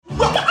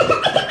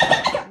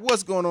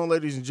What's going on,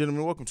 ladies and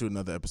gentlemen? Welcome to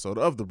another episode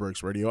of The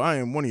Breaks Radio. I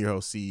am one of your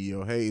hosts,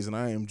 CEO Hayes, and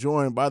I am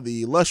joined by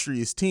the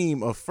illustrious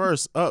team of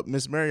First Up,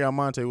 Miss Mary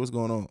Almonte. What's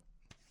going on?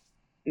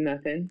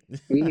 Nothing.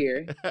 We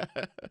here.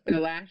 The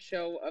last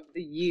show of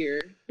the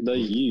year.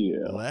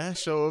 The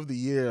last show of the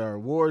year, our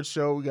award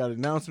show. We got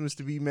announcements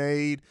to be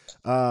made,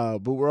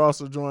 but we're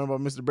also joined by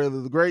Mr.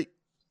 Baylor the Great.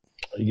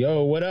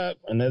 Yo, what up?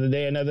 Another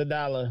day, another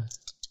dollar.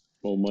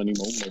 More money,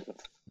 more money.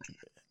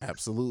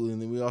 Absolutely.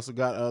 And then we also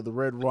got the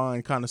red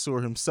wine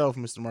connoisseur himself,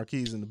 Mr.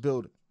 Marquise, in the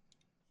building.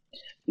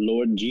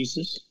 Lord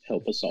Jesus,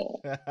 help us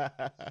all.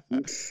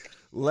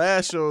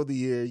 Last show of the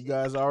year, you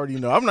guys already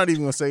know. I'm not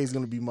even going to say it's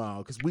going to be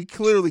mild because we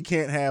clearly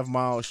can't have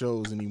mild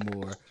shows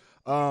anymore.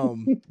 Well,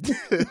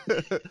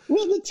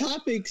 the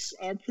topics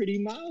are pretty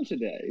mild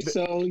today,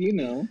 so, you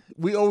know.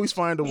 We always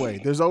find a way.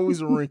 There's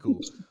always a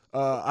wrinkle.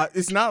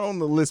 It's not on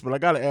the list, but I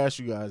got to ask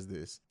you guys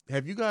this.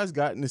 Have you guys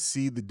gotten to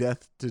see the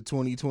Death to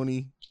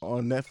 2020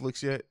 on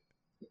Netflix yet?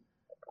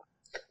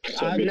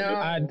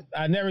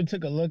 I never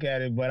took a look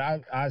at it, but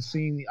I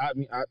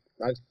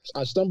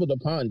stumbled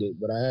upon it,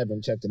 but I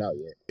haven't checked it out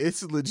yet.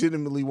 It's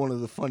legitimately one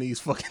of the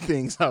funniest fucking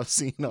things I've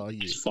seen all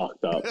year. It's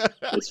fucked up.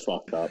 It's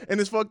fucked up.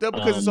 And it's fucked up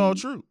because it's all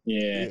true.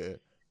 Yeah.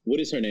 What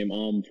is her name?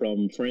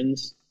 From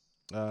Friends?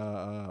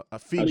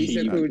 Phoebe. Lisa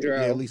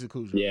Kudrow. Yeah, Lisa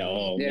Kudrow. Yeah.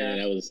 Oh man,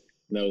 that was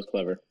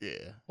clever. Yeah,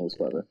 that was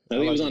clever. I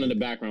think it was on in the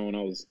background when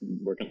I was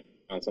working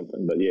on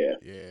something, but yeah.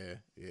 Yeah,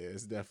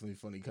 it's definitely a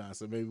funny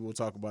concept. Maybe we'll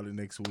talk about it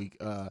next week.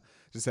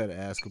 Just had to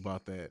ask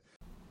about that.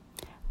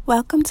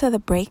 Welcome to The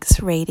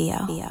Breaks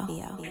Radio.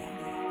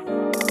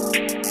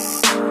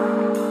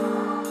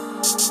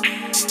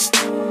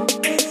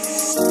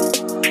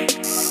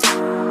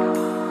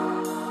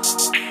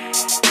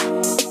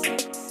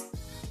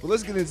 Well,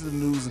 let's get into the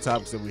news and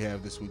topics that we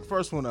have this week.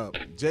 First one up,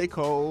 J.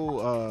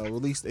 Cole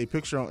released a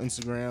picture on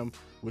Instagram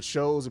which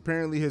shows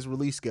apparently his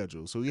release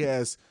schedule. So he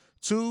has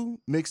 2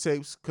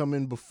 mixtapes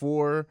coming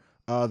before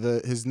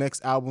his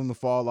next album, The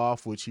Fall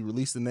Off, which he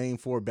released the name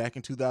for back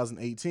in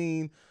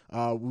 2018.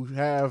 We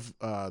have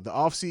The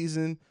Off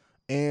Season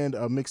and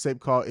a mixtape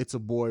called It's a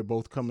Boy,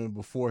 both coming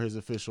before his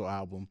official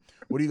album.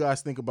 What do you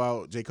guys think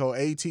about J. Cole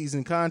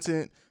teasing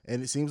content?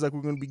 And it seems like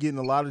we're going to be getting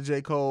a lot of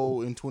J.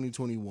 Cole in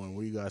 2021.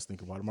 What do you guys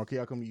think about it? Marquis,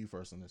 I'll come to you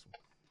first on this one.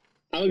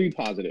 I'm going to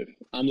be positive.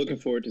 I'm looking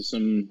forward to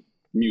some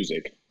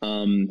music.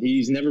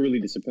 He's never really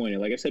disappointed.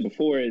 Like I said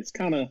before, it's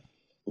kind of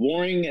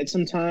boring at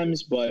some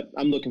times, but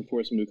I'm looking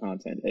for some new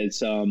content. It's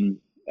been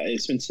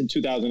since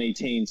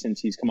 2018 since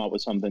he's come out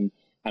with something.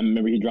 I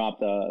remember he dropped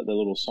the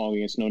little song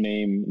against No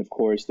Name, and of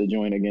course the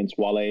joint against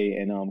Wale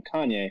and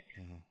Kanye.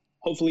 Mm-hmm.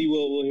 Hopefully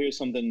we'll hear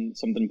something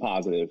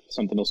positive,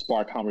 something that'll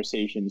spark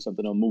conversation,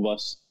 something that'll move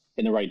us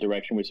in the right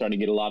direction. We're starting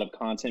to get a lot of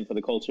content for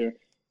the culture.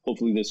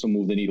 Hopefully this will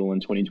move the needle in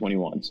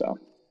 2021. So,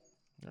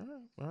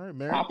 all right,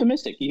 Mary.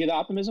 Optimistic. You hear the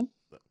optimism?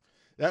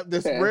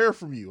 That's rare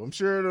from you. I'm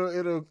sure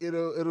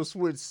it'll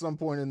switch some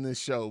point in this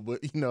show, but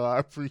I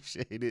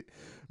appreciate it.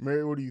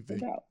 Mary, what do you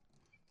think?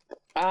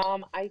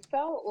 I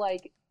felt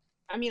like,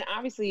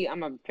 obviously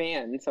I'm a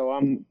fan, so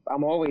I'm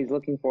always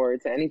looking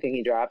forward to anything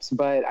he drops,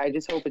 but I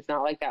just hope it's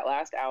not like that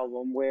last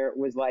album where it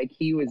was like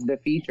he was the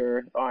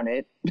feature on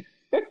it.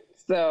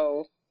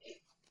 So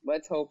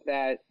let's hope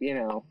that,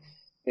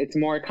 it's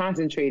more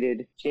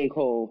concentrated J.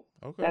 Cole.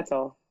 Okay. That's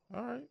all.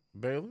 All right.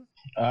 Baylor?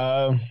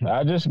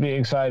 I'll just be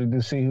excited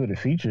to see who the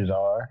features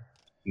are,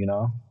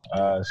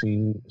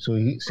 see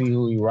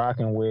who he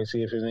rocking with,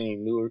 see if there's any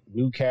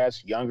new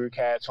cats, younger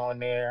cats on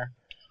there.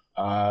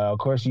 Of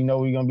course, we're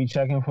gonna be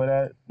checking for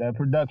that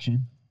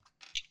production,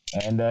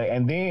 and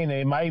then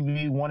it might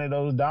be one of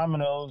those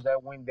dominoes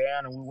that went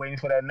down, and we're waiting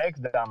for that next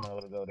domino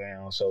to go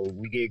down. So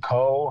we get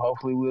Cole.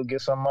 Hopefully, we'll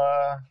get some,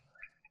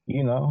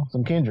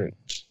 some Kendrick.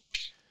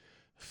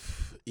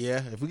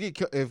 Yeah, if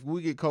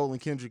we get Cole and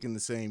Kendrick in the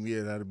same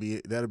year,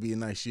 that'll be a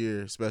nice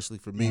year, especially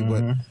for me.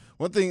 Mm-hmm. But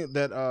one thing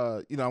that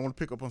I want to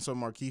pick up on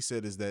something Marquis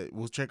said is that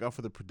we'll check out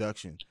for the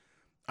production.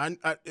 I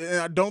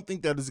don't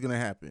think that is going to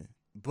happen.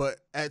 But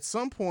at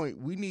some point,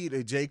 we need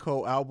a J.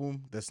 Cole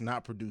album that's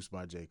not produced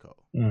by J. Cole.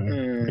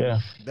 Mm-hmm.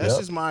 Yeah, that's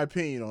just my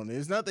opinion on it.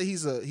 It's not that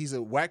he's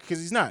a whack, because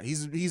he's not.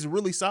 He's a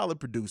really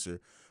solid producer,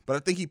 but I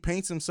think he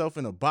paints himself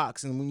in a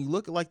box. And when you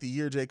look at like the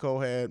year J. Cole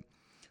had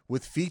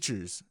with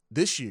features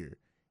this year,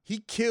 he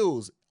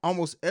kills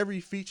almost every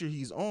feature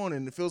he's on,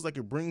 and it feels like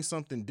it brings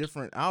something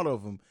different out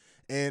of him.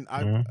 And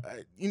I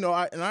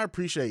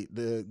appreciate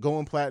the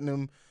going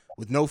platinum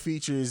with no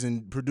features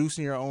and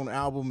producing your own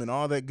album and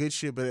all that good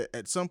shit. But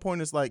at some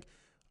point, it's like,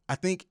 I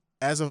think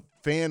as a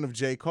fan of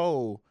J.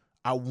 Cole,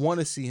 I want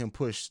to see him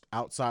pushed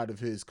outside of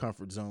his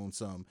comfort zone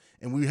some,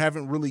 and we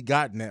haven't really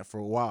gotten that for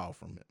a while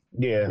from him.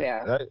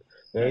 Yeah.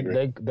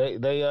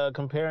 They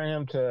compare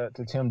him to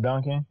Tim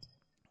Duncan.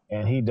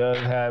 And he does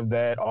have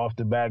that off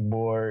the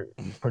backboard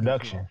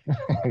production.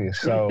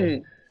 So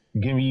you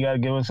got to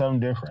give him something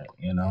different,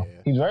 Yeah.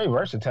 He's very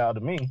versatile to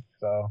me.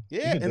 So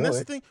yeah, and that's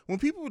the thing. When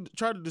people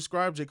try to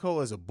describe J.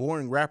 Cole as a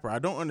boring rapper, I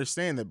don't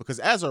understand that, because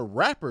as a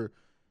rapper,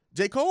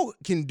 J. Cole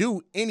can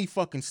do any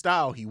fucking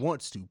style he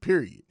wants to,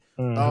 period.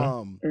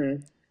 Mm-hmm.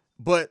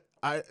 But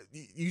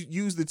you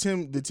use the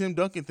Tim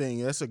Duncan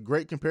thing. That's a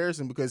great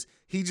comparison because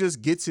he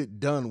just gets it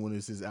done when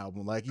it's his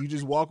album. Like you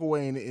just walk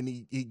away and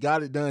he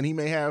got it done. He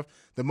may have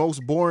the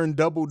most boring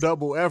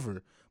double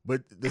ever,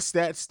 but the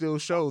stats still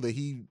show that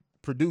he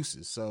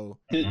produces. So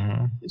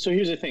so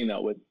here's the thing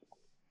though,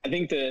 I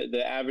think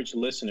the average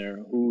listener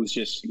who's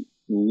just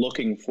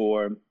looking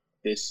for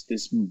this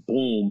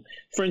boom,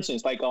 for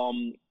instance, like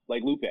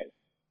Lupe,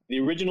 the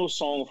original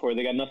song for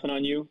 "They Got Nothing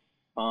on You,"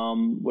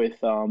 with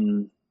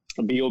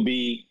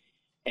B.O.B.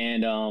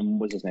 and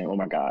what's his name? Oh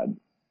my God!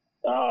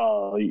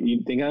 Oh,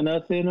 you think I got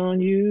nothing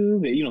on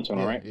you? You know what I'm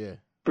talking about, right? Yeah.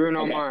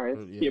 Bruno Okay. Mars.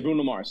 Yeah,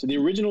 Bruno Mars. So the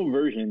original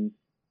version,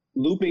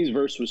 Lupe's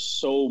verse was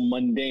so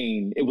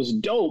mundane. It was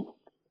dope,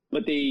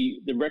 but the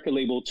record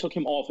label took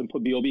him off and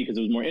put B.O.B. because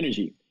there was more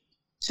energy.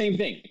 Same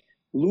thing.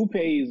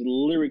 Lupe's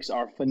lyrics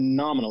are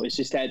phenomenal. It's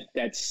just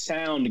that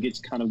sound gets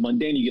kind of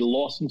mundane. You get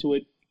lost into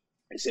it.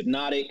 It's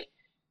hypnotic.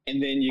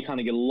 And then you kind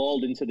of get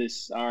lulled into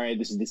this, all right,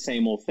 this is the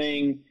same old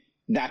thing.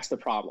 That's the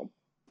problem.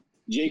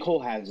 J.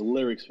 Cole has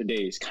lyrics for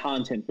days,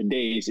 content for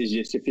days. It's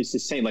just, if it's the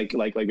same, like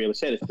Baylor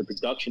said, if the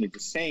production is the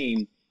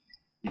same,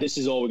 this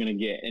is all we're going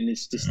to get. And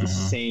it's just the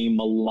same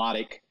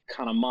melodic,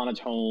 kind of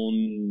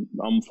monotone,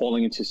 I'm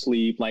falling into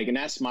sleep. And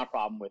that's my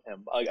problem with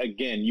him.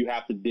 Again, you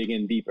have to dig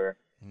in deeper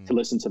to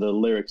listen to the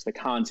lyrics, the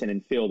content,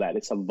 and feel that.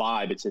 It's a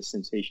vibe, it's a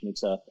sensation,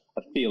 it's a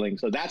feeling.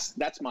 So that's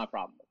my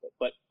problem with it.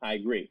 But I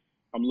agree.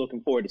 I'm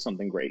looking forward to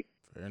something great.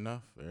 Fair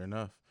enough.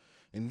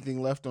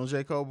 Anything left on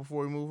J. Cole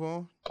before we move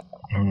on?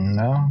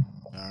 No.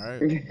 All right.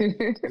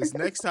 This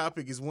next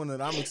topic is one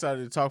that I'm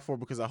excited to talk for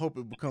because I hope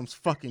it becomes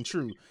fucking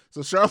true.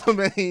 So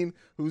Charlamagne,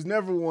 who's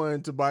never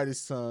one to bite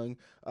his tongue,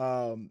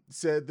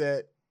 said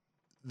that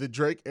the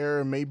Drake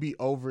era may be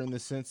over in the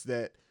sense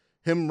that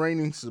him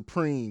reigning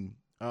supreme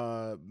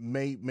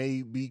may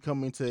be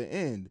coming to an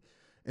end.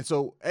 And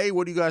so,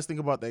 what do you guys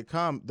think about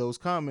those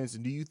comments?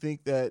 And do you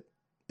think that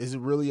is it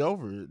really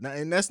over? Now,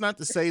 and that's not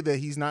to say that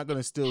he's not going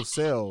to still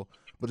sell,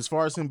 but as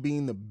far as him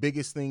being the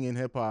biggest thing in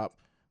hip hop,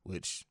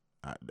 which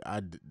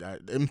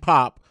in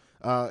pop,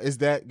 is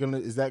that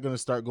gonna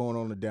start going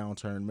on a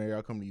downturn? Mary,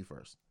 I'll come to you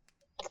first.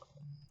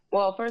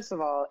 Well, first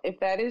of all, if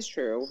that is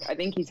true, I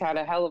think he's had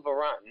a hell of a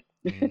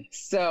run.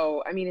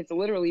 So, I mean, it's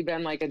literally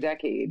been like a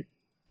decade,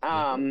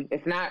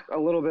 if not a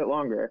little bit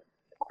longer.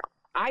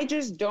 I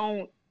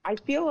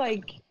feel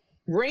like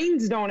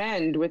reigns don't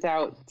end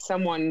without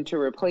someone to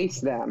replace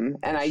them.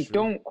 And I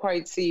don't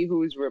quite see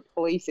who's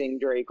replacing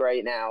Drake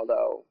right now,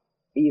 though,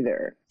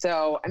 either.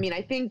 So, I mean,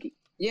 I think,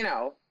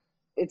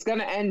 it's going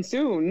to end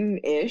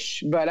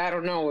soon-ish, but I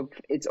don't know if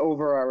it's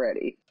over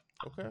already.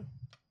 Okay.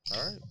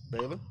 All right.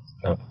 Baylor?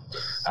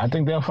 I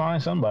think they'll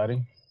find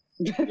somebody.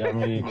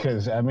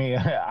 Because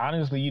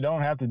honestly, you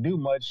don't have to do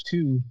much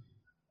to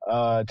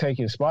take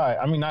his spot.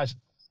 I mean, it's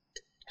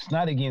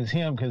not against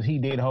him because he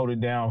did hold it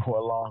down for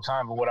a long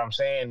time. But what I'm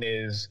saying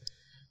is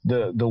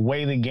the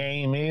way the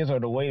game is or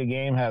the way the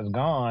game has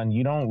gone,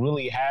 you don't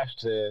really have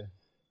to.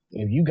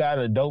 If you got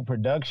a dope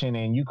production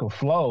and you can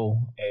flow,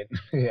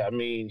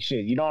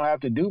 you don't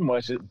have to do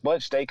much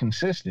but stay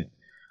consistent.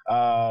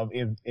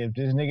 If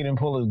this nigga didn't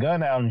pull his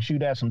gun out and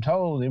shoot at some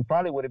toes, it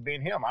probably would have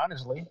been him,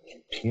 honestly.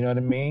 You know what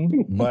I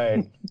mean? But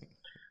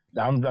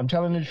I'm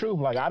telling the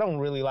truth. I don't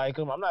really like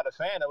him. I'm not a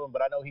fan of him,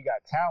 but I know he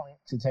got talent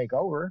to take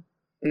over.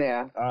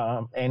 Yeah.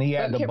 And he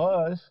had the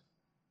buzz.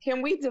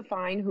 Can we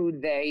define who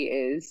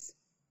they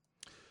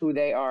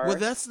are? Well,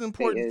 that's an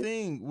important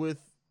thing with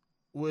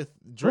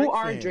Drake. Who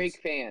are fans. Drake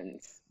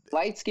fans?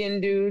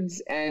 Light-skinned dudes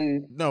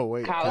and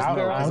college girls?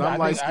 Because I'm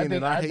light-skinned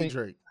and I hate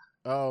Drake.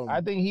 I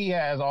think he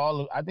has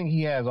all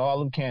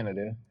of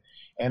Canada,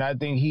 and I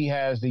think he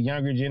has the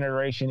younger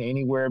generation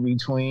anywhere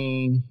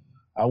between,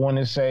 I want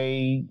to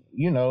say,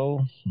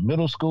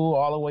 middle school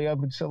all the way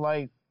up until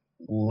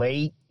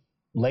late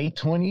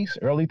 20s,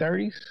 early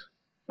 30s.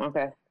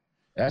 Okay.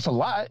 That's a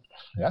lot.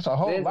 That's a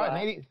whole lot.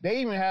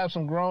 They even have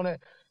some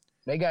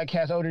they got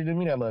cats older than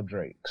me that love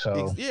Drake.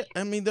 So yeah,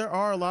 I mean, there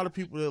are a lot of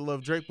people that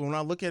love Drake, but when I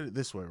look at it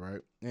this way,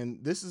 right,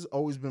 and this has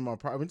always been my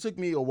problem. It took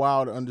me a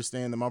while to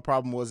understand that my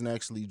problem wasn't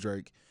actually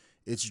Drake;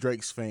 it's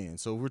Drake's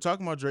fans. So if we're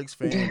talking about Drake's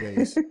fan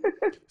base,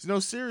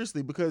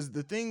 seriously, because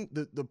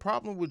the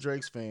problem with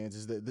Drake's fans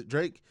is that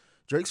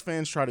Drake's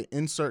fans try to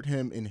insert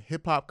him in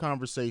hip hop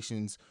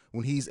conversations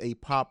when he's a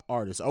pop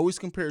artist. I always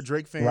compare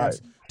Drake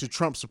fans to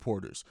Trump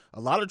supporters.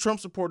 A lot of Trump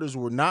supporters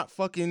were not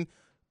fucking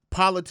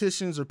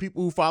politicians or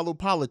people who follow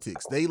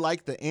politics. They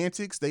liked the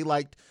antics. They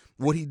liked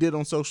what he did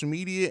on social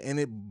media, and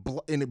it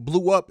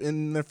blew up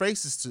in their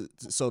faces,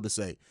 so to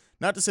say.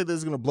 Not to say that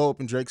it's going to blow up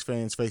in Drake's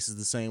fans' faces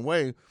the same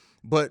way,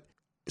 but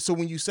so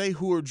when you say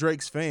who are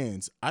Drake's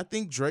fans, I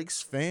think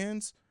Drake's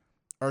fans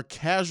are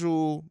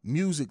casual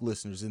music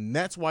listeners, and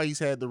that's why he's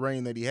had the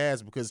reign that he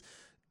has, because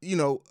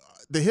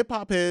the hip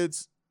hop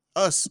heads,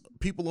 us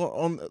people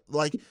on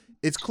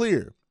it's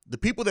clear the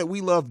people that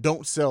we love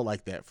don't sell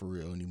like that for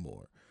real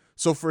anymore.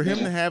 So for him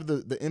to have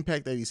the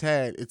impact that he's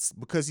had, it's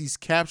because he's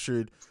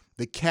captured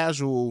the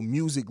casual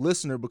music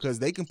listener, because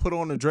they can put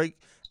on a Drake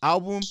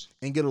album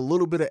and get a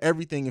little bit of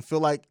everything and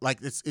feel like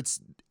it's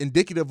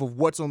indicative of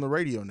what's on the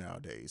radio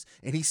nowadays.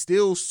 And he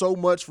steals so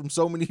much from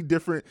so many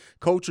different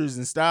cultures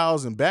and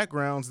styles and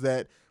backgrounds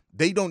that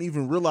they don't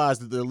even realize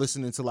that they're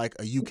listening to like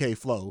a UK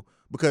flow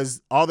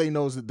because all they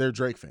know is that they're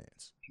Drake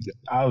fans.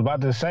 I was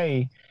about to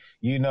say,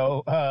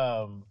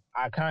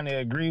 I kind of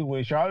agree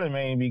with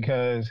Charlamagne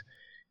because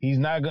he's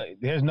not good.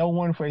 There's no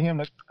one for him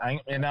to,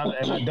 and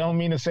I don't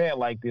mean to say it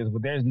like this,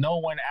 but there's no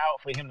one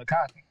out for him to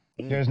copy.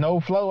 There's no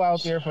flow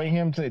out there for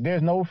him to.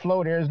 There's no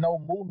flow. There's no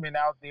movement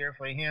out there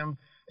for him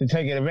to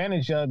take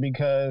advantage of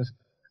because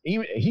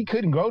he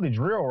couldn't go the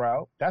drill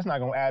route. That's not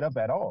going to add up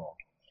at all.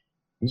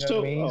 You know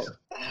what I mean?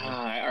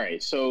 All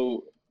right.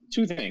 So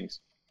 2 things.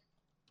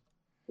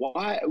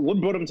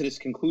 What brought him to this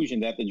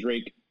conclusion that the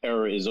Drake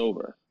era is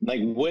over?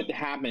 Like, what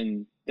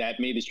happened that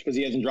made this? Because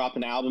he hasn't dropped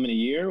an album in a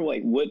year.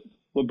 Like, what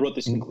brought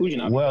this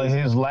conclusion up? Well,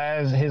 his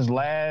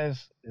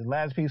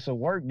last piece of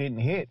work didn't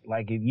hit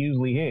like it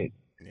usually hit,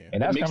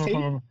 and that's coming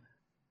from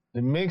the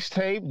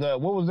mixtape.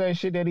 What was that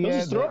shit that he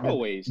had?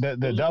 Throwaways.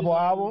 The double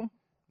album,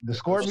 the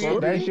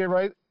Scorpion. That shit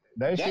right.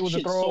 That shit was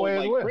a throwaway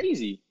as well.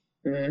 Crazy.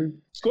 Mm-hmm.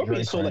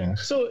 Scorpion sold like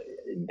so.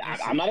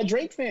 I'm not a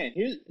Drake fan.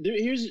 Here's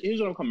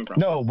where I'm coming from.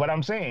 No, but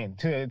I'm saying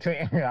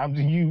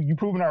you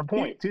proving our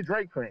point to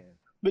Drake fans.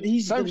 But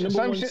he's some shit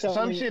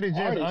is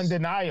just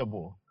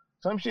undeniable.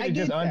 Some shit is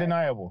just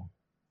undeniable.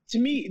 To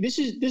me, this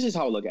is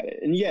how I look at it.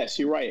 And yes,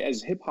 you're right.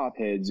 As hip hop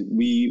heads,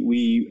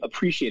 we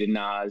appreciated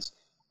Nas,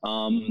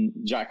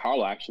 Jack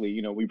Harlow.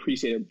 Actually, we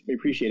appreciated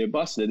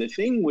Busta. The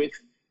thing with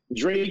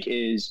Drake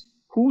is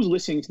who's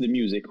listening to the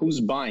music,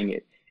 who's buying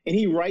it, and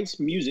he writes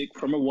music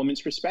from a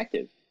woman's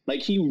perspective.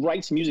 Like he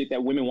writes music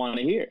that women want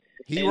to hear.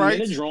 Men are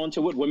drawn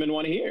to what women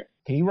want to hear.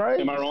 He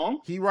writes. Am I wrong?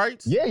 He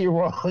writes. Yeah, you're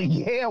wrong.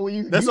 Yeah,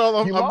 well, that's all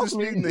I'm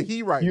disputing. That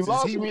he writes.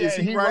 Is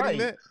he writing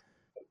that?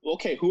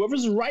 Okay,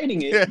 whoever's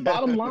writing it.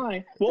 Bottom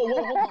line. Well,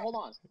 hold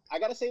on. I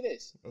gotta say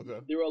this. Okay.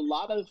 There are a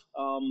lot of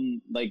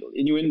like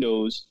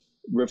innuendos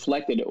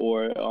reflected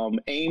or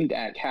aimed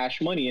at Cash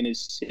Money and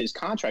his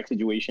contract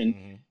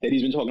situation that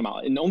he's been talking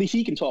about, and only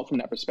he can talk from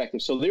that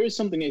perspective. So there is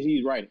something that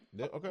he's writing.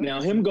 Okay. Now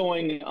him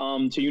going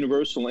to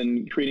Universal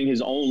and creating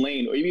his own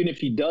lane, or even if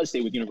he does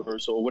stay with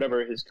Universal or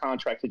whatever his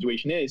contract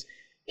situation is,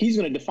 he's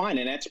going to define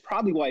it. And that's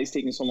probably why he's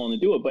taking so long to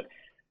do it. But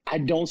I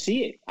don't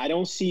see it. I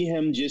don't see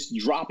him just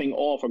dropping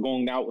off or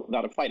going out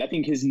without a fight. I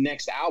think his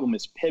next album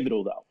is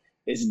pivotal, though.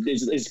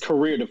 Is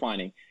career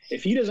defining.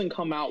 If he doesn't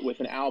come out with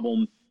an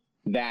album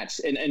that's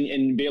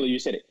and Baylor, you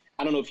said it.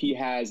 I don't know if he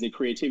has the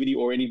creativity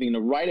or anything to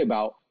write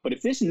about, but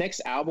if this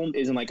next album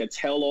isn't like a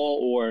tell-all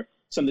or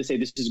something to say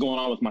this is going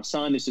on with my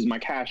son, this is my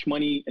Cash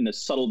Money and the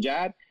subtle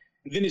jab,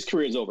 then his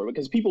career is over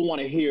because people want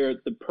to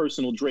hear the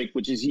personal Drake,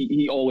 which is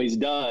he always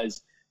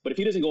does. But if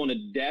he doesn't go into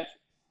depth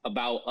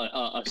about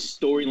a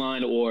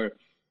storyline or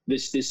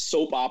this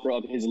soap opera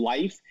of his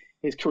life,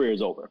 his career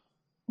is over.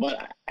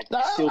 But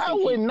I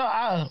wouldn't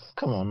know.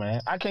 Come on, man.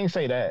 I can't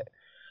say that.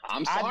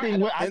 I'm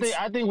sorry.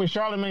 I think what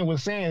Charlamagne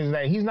was saying is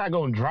that he's not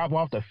going to drop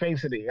off the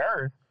face of the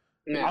earth.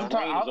 No,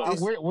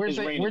 we're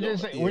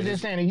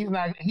just saying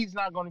that he's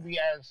not going to be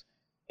as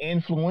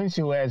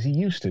influential as he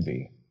used to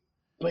be.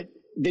 But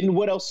then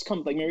what else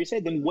comes? Like Mary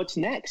said, then what's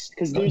next?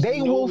 Because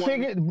they will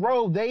figure,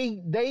 bro.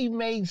 They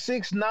made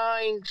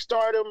 6ix9ine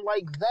stardom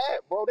like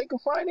that, bro. They can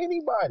find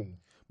anybody.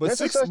 But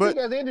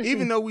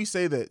even though we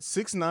say that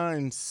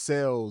 6ix9ine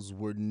sales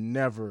were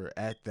never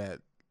at that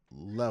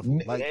level,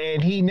 like,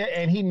 and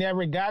he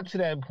never got to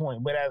that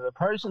point. But as a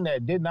person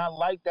that did not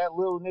like that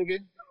little nigga,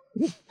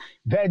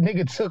 that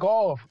nigga took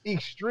off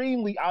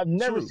extremely. I've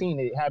never seen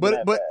it happen.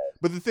 But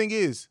the thing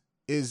is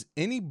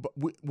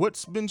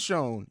what's been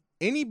shown,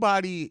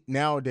 anybody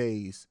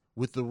nowadays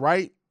with the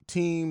right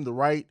team, the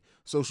right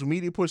social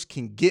media push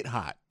can get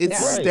hot. It's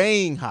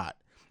staying hot.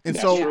 And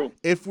so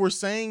if we're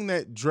saying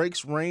that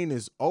Drake's reign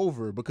is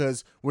over,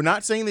 because we're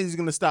not saying that he's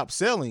going to stop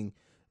selling,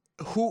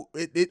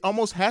 it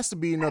almost has to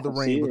be another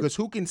reign, because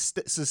who can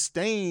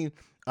sustain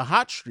a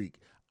hot streak?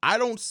 I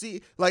don't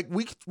see, like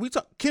we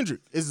talk.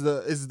 Kendrick is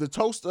the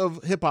toast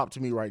of hip hop to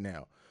me right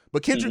now,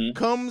 but Kendrick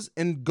comes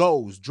and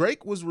goes.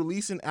 Drake was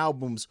releasing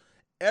albums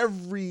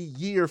every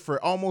year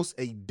for almost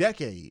a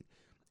decade,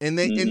 and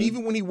and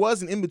even when he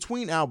wasn't in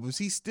between albums,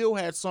 he still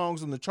had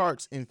songs on the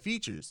charts and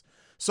features.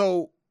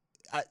 So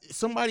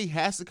somebody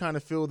has to kind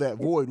of fill that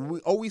void. We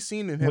always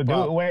seen in hip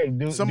hop,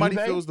 somebody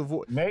fills the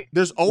void.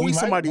 There's always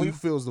somebody who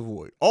fills the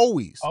void.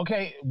 Always.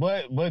 Okay,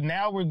 but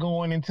now we're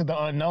going into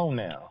the unknown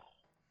now.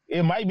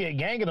 It might be a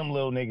gang of them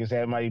little niggas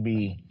that might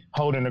be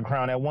holding the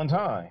crown at one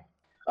time.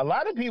 A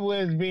lot of people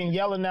is being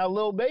yelling out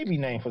Lil Baby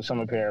name for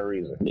some apparent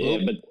reason. Yeah,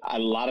 but a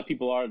lot of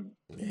people are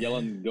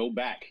yelling go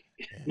back.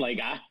 Like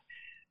I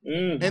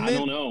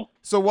don't know.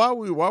 So while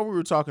we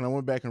were talking, I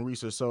went back and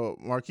researched. So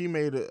Marquis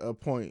made a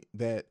point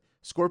that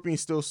Scorpion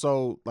still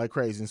sold like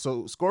crazy. And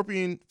so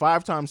Scorpion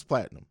 5 times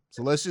platinum.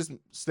 So let's just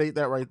state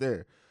that right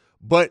there.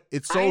 But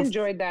it's so I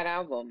enjoyed that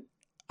album.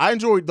 I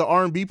enjoyed the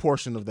R&B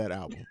portion of that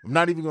album. I'm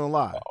not even gonna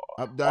lie.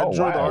 I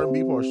enjoyed the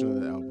R&B portion of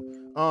that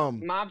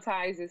album. Mob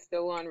Ties is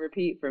still on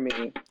repeat for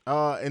me.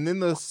 And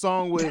then the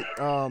song with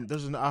I'll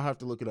have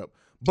to look it up.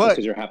 But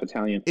because you're half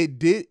Italian. it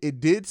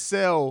did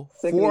sell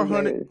Sick of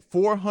these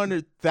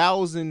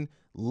 400,000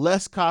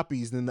 less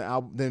copies than the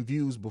album than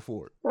views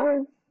before it.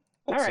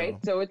 All right,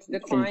 so it's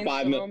declined From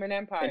 5 the mil- Roman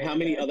Empire. And how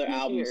many then, other this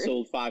albums year.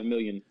 sold 5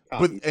 million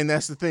copies? But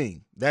that's the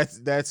thing. That's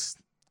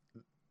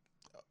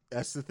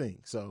the thing.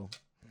 So,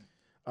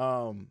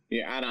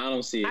 yeah, I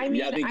don't see it. I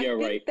mean, I think you're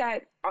right.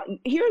 that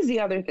here's the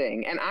other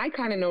thing, and I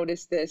kind of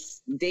noticed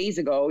this days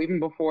ago, even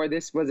before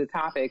this was a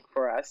topic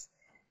for us.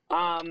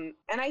 And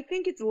I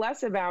think it's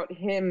less about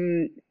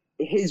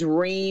his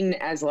reign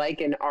as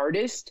like an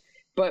artist,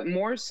 but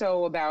more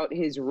so about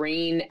his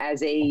reign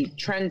as a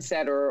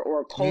trendsetter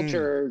or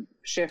culture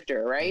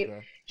shifter, right?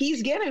 Okay.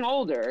 He's getting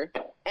older,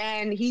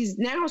 and he's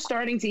now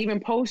starting to even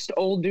post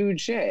old dude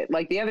shit.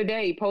 Like the other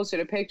day, he posted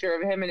a picture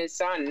of him and his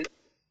son,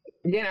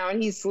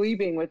 and he's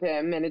sleeping with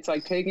him, and it's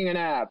like taking a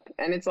nap.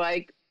 And it's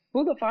like,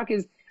 who the fuck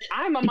is...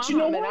 I'm a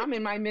mom, and I'm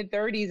in my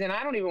mid-30s, and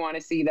I don't even want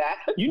to see that.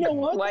 You know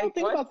what? Like,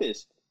 Think what? about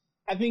this.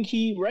 I think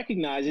he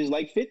recognizes,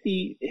 like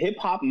 50,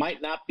 hip-hop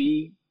might not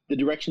be the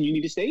direction you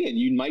need to stay in.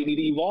 You might need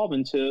to evolve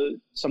into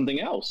something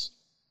else.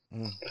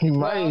 He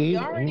might. Well, he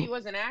already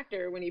was an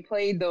actor when he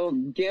played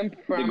the Gimp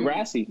from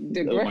Degrassi.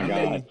 Oh my Degrassi.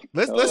 God.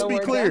 let's So be we're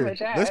done clear. with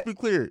that. Let's be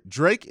clear.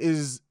 Drake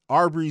is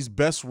Arbery's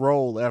best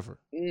role ever.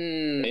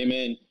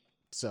 Amen.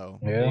 So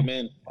Yeah,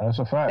 Amen. that's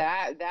a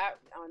fact. That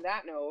on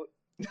that note,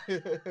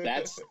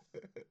 That's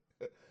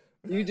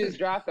you just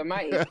dropped the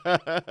mic.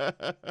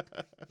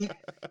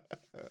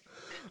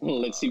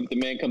 let's see what the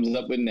man comes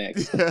up with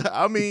next.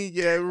 I mean,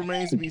 yeah, it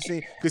remains to be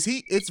seen because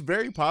it's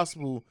very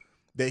possible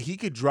that he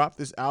could drop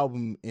this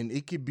album and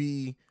it could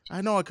be.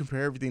 I know I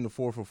compare everything to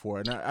 444,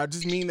 and I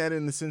just mean that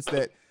in the sense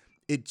that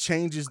it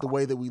changes the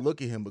way that we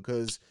look at him,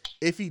 because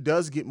if he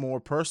does get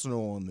more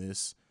personal on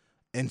this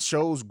and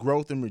shows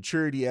growth and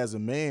maturity as a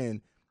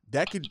man,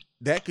 that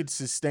could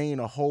sustain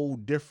a whole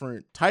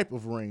different type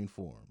of reign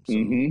for him. So.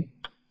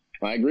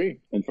 Mm-hmm. I agree.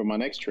 And for my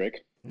next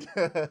trick,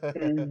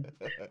 I'm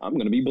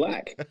gonna be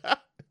black.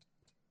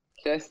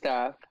 Just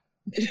stop.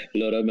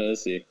 Lord have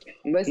mercy.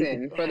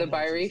 Listen, for the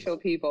biracial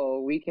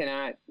people, we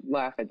cannot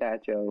laugh at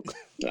that joke.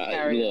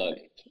 Carry Look,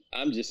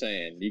 I'm just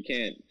saying, you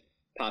can't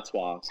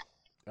patois.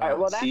 All right,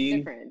 well, that's See?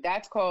 different.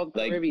 That's called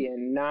Like-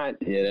 Caribbean, not.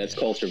 Yeah, that's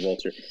culture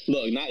vulture.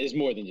 Look, it's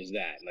more than just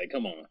that. Like,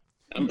 come on.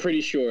 I'm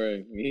pretty sure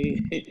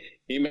he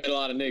met a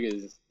lot of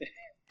niggas.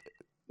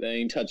 They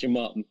ain't touch him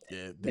up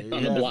Yeah, there you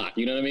on the have block.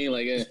 You know what I mean?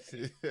 Like,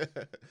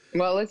 it.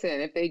 Well, listen,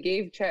 if they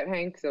gave Chet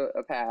Hanks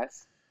a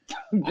pass,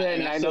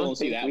 then I I still don't don't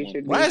see think that we one.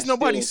 should. Why be- has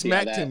nobody still see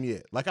how smacked that- him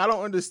yet? Like, I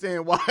don't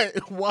understand why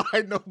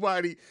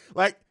nobody,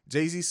 like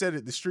Jay-Z said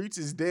it, the streets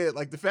is dead.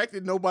 Like, the fact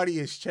that nobody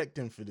has checked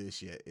him for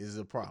this yet is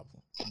a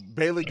problem.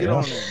 Baylor, get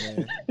on that,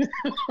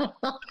 man.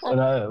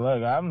 But,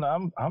 look,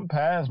 I'm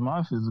past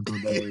my physical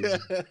days.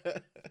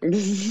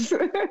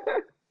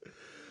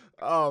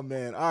 Oh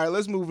man. All right,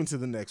 let's move into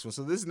the next one.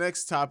 So this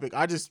next topic,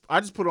 I just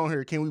put on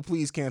here, can we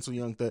please cancel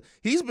Young Thug?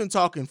 He's been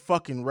talking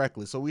fucking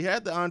reckless. So we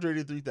had the Andre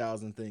the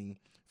 3000 thing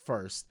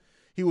first.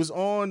 He was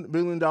on $1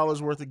 Million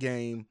Worth of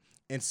Game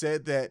and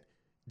said that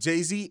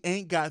Jay-Z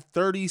ain't got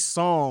 30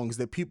 songs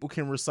that people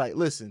can recite.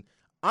 Listen,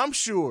 I'm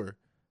sure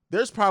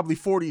there's probably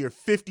 40 or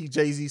 50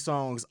 Jay-Z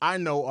songs I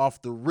know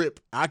off the rip.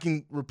 I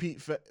can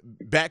repeat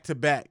back to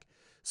back.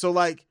 So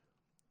like,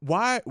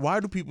 why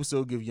do people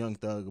still give Young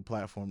Thug a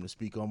platform to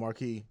speak on,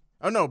 Marquis?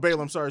 Oh no,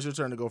 Baylor, I'm sorry, it's your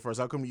turn to go first.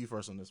 I'll come to you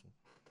first on this one.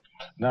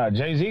 Nah,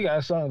 Jay-Z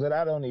got songs that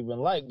I don't even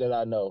like that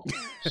I know.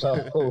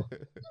 So,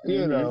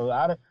 you know,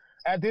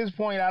 at this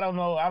point, I don't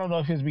know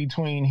if it's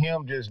between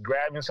him just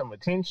grabbing some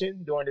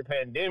attention during the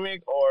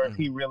pandemic or if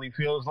he really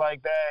feels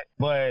like that.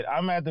 But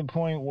I'm at the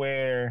point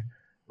where,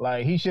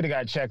 like, he should have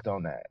got checked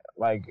on that.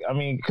 Like, I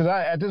mean, because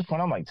at this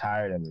point, I'm, like,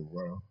 tired of it,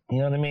 bro. You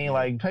know what I mean?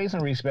 Like, pay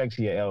some respect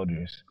to your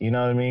elders. You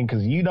know what I mean?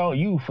 Because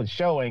you for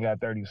sure ain't got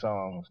 30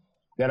 songs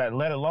that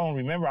let alone,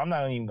 remember, I'm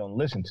not even going to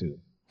listen to.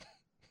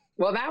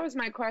 Well, that was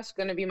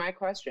going to be my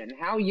question.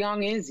 How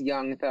young is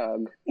Young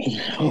Thug?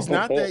 He's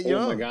not that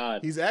young. Oh my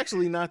God. He's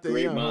actually not that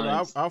Great young. Hold on,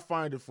 minds. I'll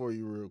find it for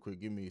you real quick.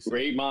 Give me a second.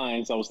 Great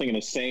minds. I was thinking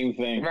the same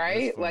thing.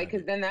 Right? That's Like, fine.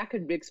 because then that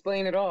could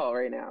explain it all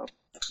right now.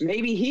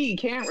 Maybe he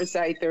can't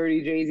recite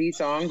 30 Jay-Z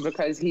songs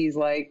because he's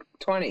like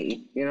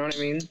 20. You know what I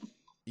mean?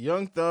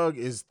 Young Thug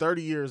is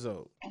 30 years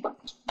old.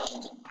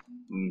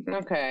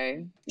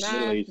 Okay. Nah,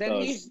 Middle-aged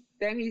thug.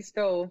 then he's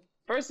still,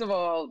 first of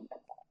all,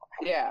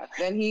 yeah,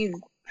 then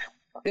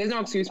there's no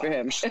excuse for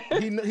him.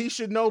 He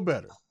should know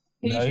better.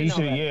 He know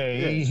should, that. yeah,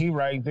 Yes. he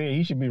right there.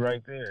 He should be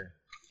right there.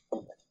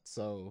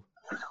 So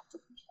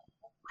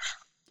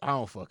I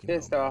don't fucking know.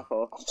 Just man.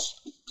 awful.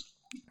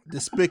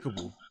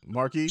 Despicable.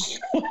 Marquis?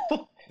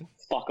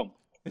 Fuck him.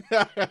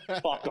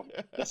 Fuck him.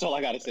 That's all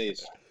I gotta say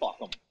is fuck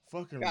him.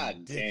 Fucking God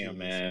ridiculous, damn,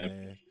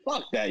 man.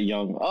 Fuck that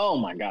young. Oh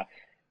my God.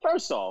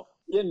 First off,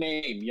 your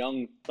name,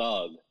 Young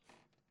Thug.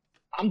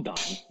 I'm done.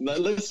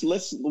 Let's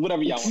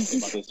whatever y'all want to say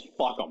about this.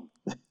 Fuck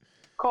him.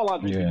 Call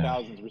Andre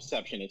 3000's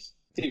receptionist.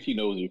 See if he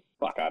knows you.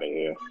 Fuck out of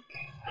here.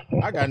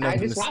 I got I nothing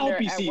to just say. I hope wonder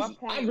he at sees what it.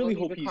 point I really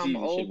will hope he become sees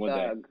this shit old one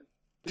day.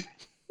 Thug.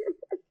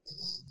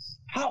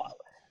 How?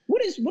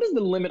 what is the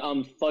limit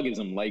on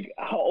thuggism? Like,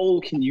 how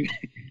old can you?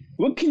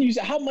 What can you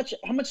say? How much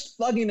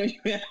thugging are you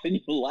have in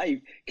your life?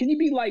 Can you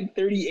be like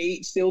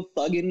 38 still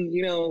thugging?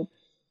 You know,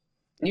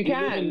 you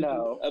can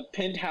though. A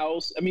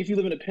penthouse. I mean, if you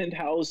live in a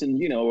penthouse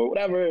and or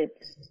whatever,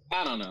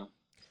 I don't know.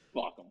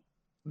 Fuck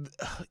him.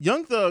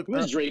 Young Thug.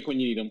 Where's Drake when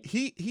you need him?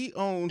 He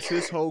owns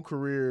his whole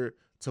career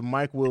to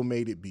Mike Will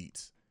Made It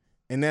beats,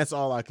 and that's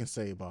all I can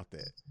say about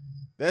that.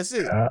 That's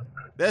it.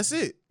 That's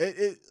it.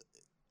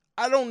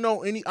 I don't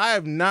know any. I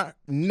have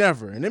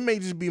never, and it may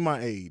just be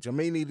my age. I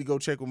may need to go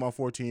check with my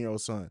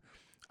 14-year-old son.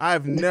 I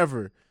have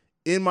never,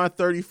 in my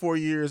 34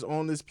 years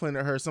on this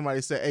planet, heard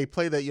somebody say, "Hey,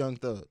 play that Young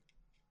Thug."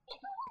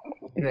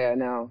 Yeah,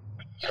 no.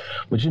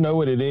 But you know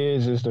what it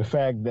is? It's the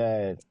fact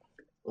that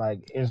like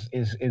it's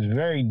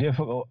very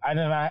difficult. And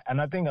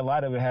I think a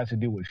lot of it has to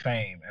do with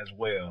fame as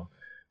well.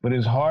 But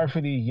it's hard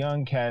for these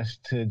young cats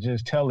to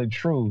just tell the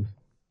truth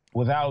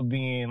without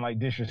being like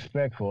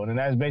disrespectful. And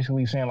that's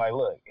basically saying like,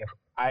 look,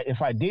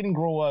 if I didn't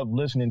grow up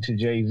listening to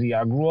Jay-Z,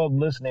 I grew up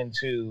listening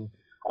to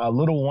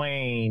Lil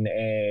Wayne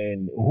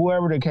and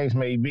whoever the case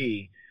may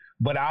be,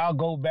 but I'll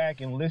go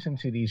back and listen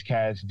to these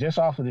cats just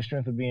off of the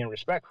strength of being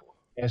respectful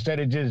instead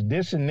of just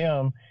dissing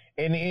them.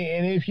 And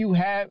if you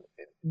have,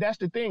 that's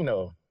the thing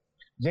though,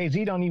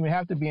 Jay-Z don't even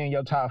have to be in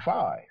your top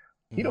 5.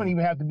 He don't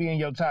even have to be in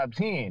your top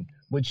 10,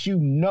 but you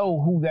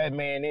know who that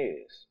man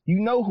is. You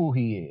know who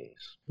he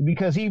is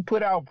because he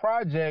put out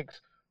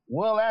projects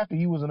well after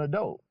he was an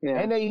adult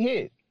and they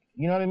hit.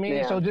 You know what I mean?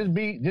 Yeah. So just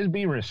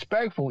be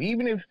respectful,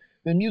 even if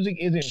the music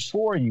isn't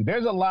for you.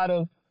 There's a lot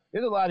of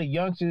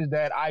youngsters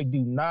that I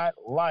do not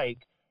like,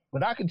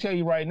 but I can tell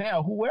you right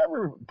now,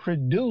 whoever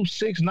produced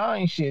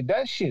 6ix9ine shit,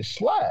 that shit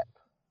slap.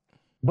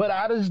 But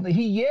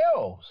he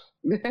yells.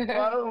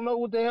 I don't know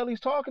what the hell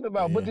he's talking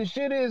about. Yeah. But the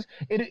shit is,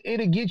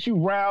 it'll get you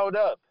riled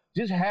up.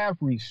 Just have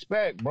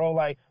respect, bro.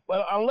 Like,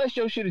 but unless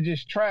your shit is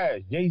just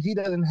trash, Jay-Z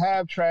doesn't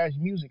have trash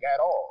music at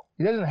all.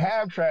 He doesn't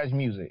have trash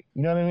music.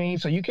 You know what I mean?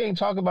 So you can't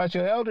talk about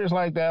your elders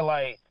like that.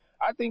 Like,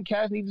 I think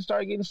cats need to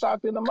start getting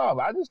socked in the mouth.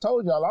 I just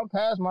told y'all I'm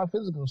past my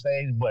physical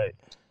stage, but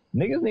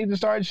niggas need to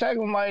start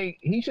checking like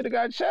he should have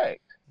got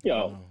checked.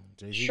 Yo,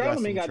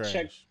 Charlamagne got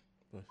checked.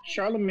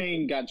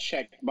 Charlamagne got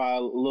checked by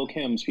Lil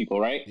Kim's people,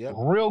 right? Yep.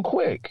 Real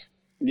quick.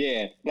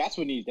 Yeah, that's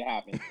what needs to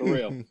happen, for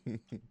real.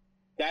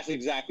 That's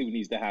exactly what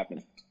needs to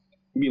happen.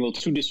 Be a little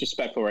too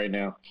disrespectful right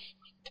now.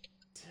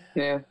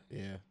 Yeah.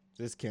 Yeah.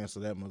 Just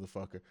cancel that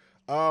motherfucker.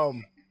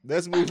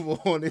 Let's move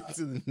on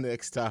into the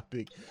next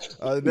topic.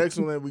 The next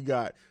one that we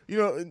got,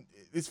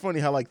 it's funny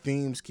how like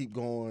themes keep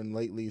going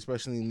lately,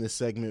 especially in this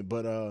segment.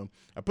 But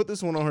I put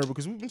this one on her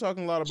because we've been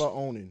talking a lot about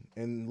owning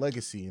and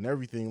legacy and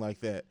everything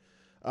like that.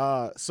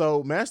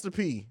 So Master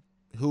P,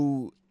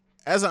 who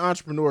as an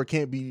entrepreneur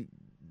can't be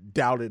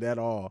doubted at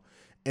all,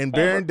 and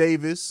Baron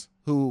Davis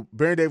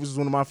is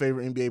one of my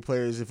favorite NBA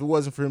players. If it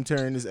wasn't for him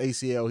tearing his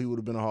ACL, he would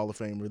have been a Hall of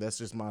Famer. That's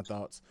just my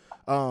thoughts.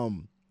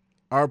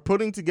 Are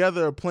putting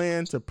together a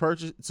plan to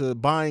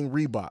buying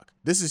Reebok.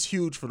 This is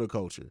huge for the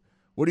culture.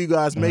 What do you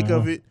guys make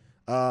of it?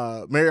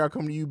 Mary, I'll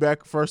come to you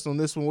back first on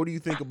this one. What do you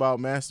think about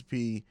Master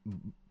P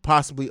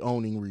possibly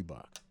owning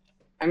Reebok?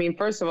 I mean,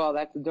 first of all,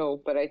 that's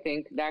dope, but I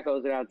think that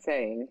goes without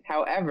saying.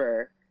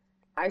 However,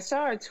 I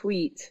saw a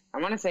tweet, I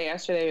want to say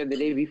yesterday or the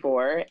day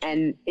before,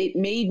 and it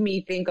made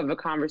me think of a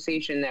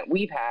conversation that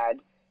we've had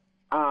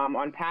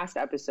on past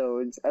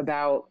episodes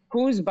about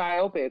whose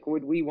biopic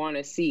would we want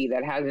to see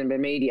that hasn't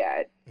been made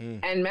yet.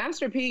 And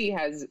Master P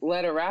has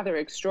led a rather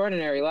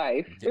extraordinary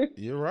life.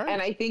 You're right. And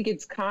I think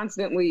it's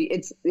constantly,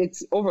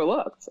 it's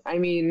overlooked. I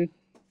mean,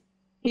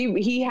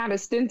 he had a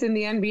stint in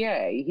the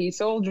NBA. He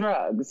sold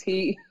drugs.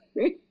 He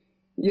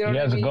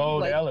has a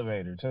gold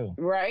elevator too.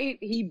 Right?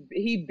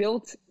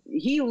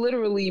 He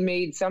literally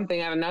made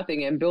something out of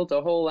nothing and built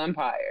a whole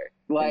empire.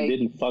 Like, and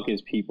didn't fuck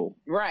his people.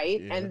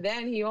 Right. Yeah. And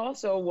then he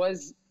also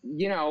was,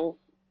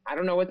 I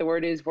don't know what the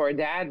word is for a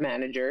dad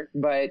manager,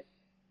 but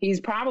he's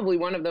probably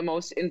one of the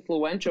most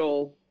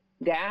influential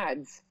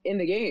dads in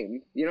the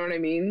game. You know what I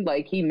mean?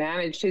 Like, he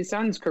managed his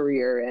son's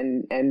career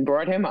and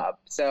brought him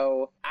up.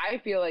 So I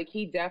feel like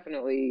he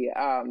definitely,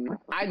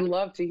 I'd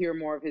love to hear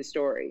more of his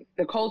story.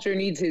 The culture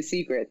needs his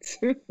secrets.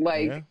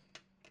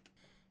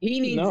 He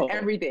needs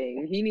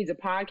everything. He needs a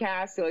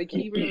podcast. So, like,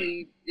 he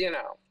really,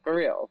 for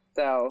real.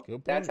 So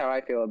that's how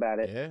I feel about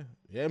it. Yeah.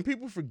 Yeah. And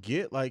people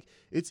forget, like,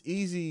 it's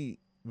easy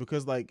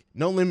because, like,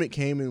 No Limit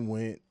came and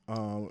went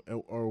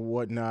or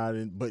whatnot.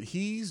 But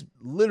he's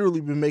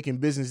literally been making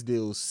business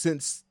deals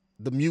since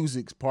the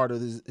music's part of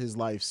his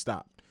life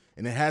stopped.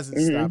 And it hasn't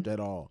stopped at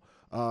all.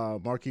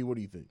 Marquis, what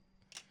do you think?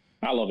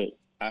 I love it.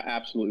 I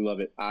absolutely love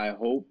it. I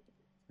hope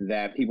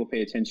that people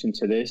pay attention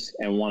to this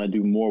and want to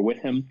do more with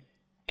him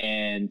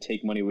and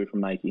take money away from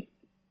Nike.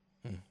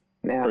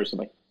 Yeah.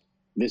 Personally,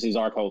 this is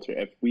our culture.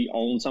 If we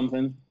own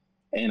something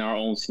in our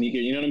own sneaker,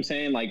 you know what I'm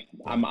saying? Like,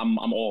 I'm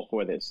all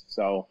for this.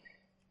 So,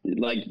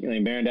 like,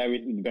 Baron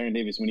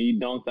Davis when he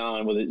dunked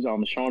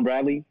on Sean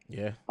Bradley,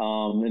 in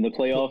the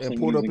playoffs and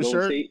pulled up his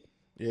shirt. State.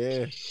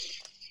 Yeah.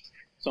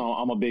 So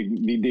I'm a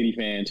big Diddy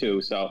fan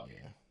too. So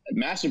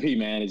Master P,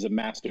 man, is a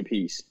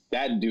masterpiece.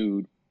 That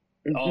dude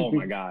Oh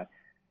my God.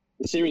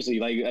 Seriously,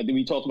 like I think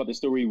we talked about the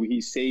story where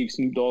he saved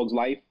Snoop Dogg's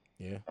life.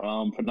 Yeah.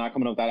 For not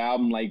coming up with that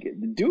album. Like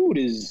the dude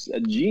is a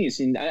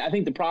genius. And I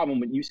think the problem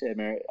with you said,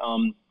 Mary,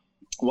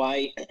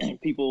 why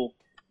people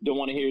don't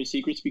want to hear his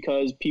secrets,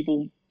 because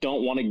people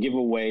don't want to give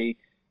away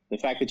the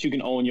fact that you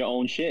can own your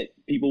own shit.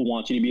 People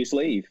want you to be a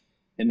slave.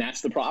 And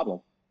that's the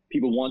problem.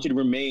 People want you to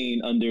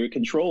remain under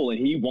control, and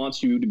he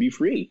wants you to be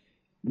free.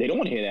 They don't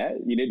want to hear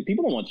that.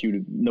 People don't want you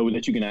to know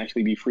that you can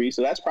actually be free.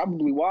 So that's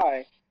probably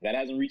why that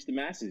hasn't reached the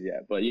masses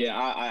yet. But yeah,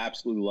 I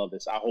absolutely love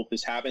this. I hope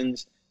this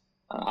happens.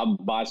 I'll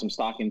buy some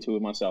stock into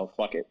it myself.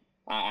 Fuck it.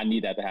 I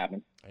need that to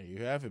happen. There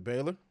you have it,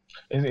 Baylor.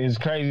 It's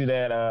crazy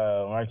that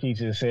Marquise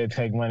just said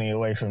take money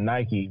away from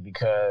Nike,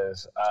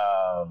 because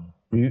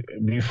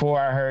before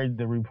I heard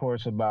the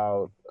reports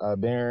about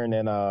Baron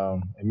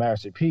and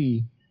Master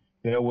P,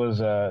 there was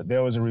a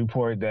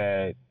report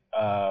that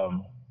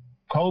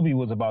Kobe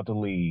was about to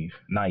leave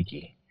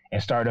Nike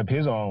and start up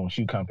his own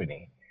shoe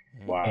company.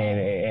 Wow.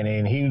 And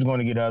then he was going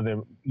to get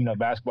other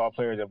basketball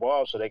players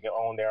involved so they can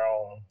own their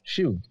own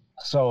shoe.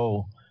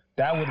 So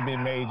that would have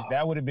been major.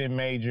 That would have been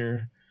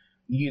major.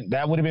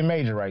 That would have been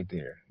major right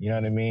there. You know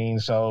what I mean?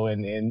 So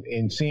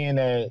and seeing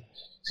that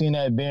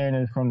Baron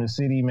is from the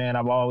city, man,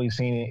 I've always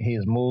seen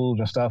his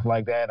moves and stuff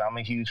like that. I'm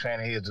a huge fan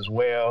of his as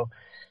well.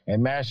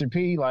 And Master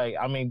P,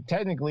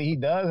 technically he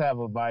does have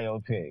a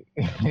biopic.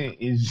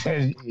 It's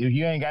just, if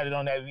you ain't got it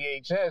on that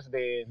VHS,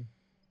 then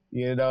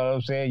you know what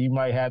I'm saying, you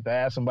might have to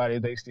ask somebody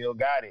if they still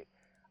got it.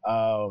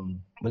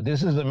 But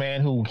this is a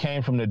man who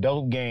came from the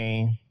dope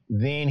game.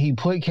 Then he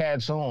put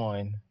Cats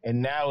on,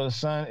 and now his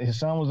son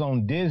was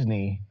on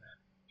Disney.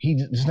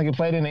 This nigga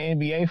played in the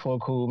NBA for a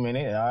cool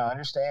minute. I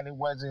understand it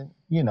wasn't,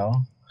 it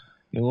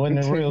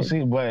wasn't a real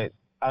season, but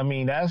I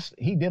mean,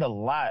 he did a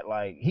lot.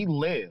 Like he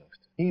lived,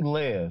 you know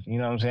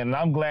what I'm saying? And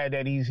I'm glad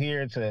that he's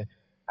here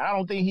I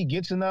don't think he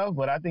gets enough,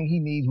 but I think he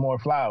needs more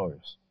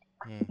flowers.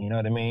 You know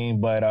what I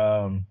mean? But,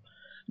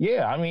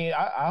 yeah, I mean,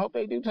 I hope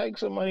they do take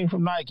some money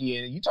from Nike.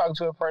 And you talk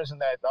to a person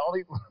that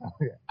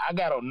I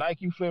got on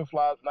Nike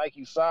flip-flops,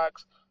 Nike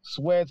socks,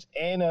 sweats,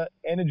 and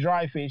a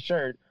dry fit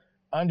shirt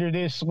under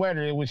this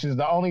sweater, which is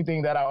the only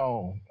thing that I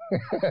own.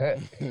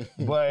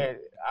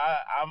 But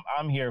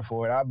I'm here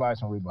for it. I'll buy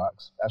some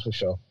Reeboks. That's for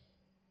sure.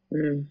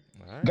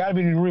 Right. Got to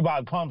be the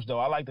Reebok pumps, though.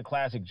 I like the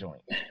classic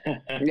joint.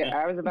 Yeah,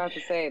 I was about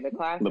to say the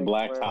classics. The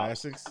black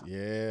classics,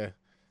 yeah.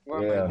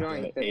 Were my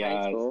joints in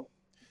high school.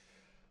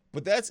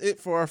 But that's it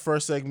for our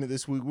first segment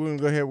this week. We're going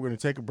to go ahead. We're going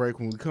to take a break.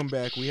 When we come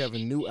back, we have a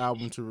new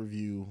album to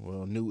review.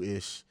 Well,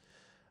 new-ish.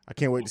 I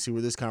can't wait to see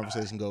where this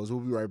conversation goes.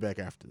 We'll be right back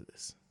after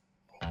this.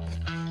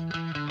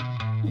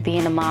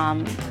 Being a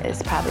mom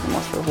is probably the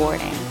most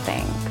rewarding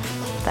thing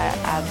that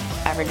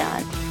I've ever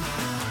done.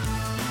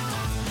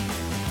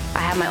 I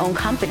have my own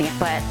company,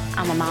 but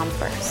I'm a mom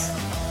first.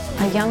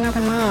 A young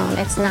urban mom,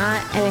 it's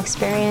not an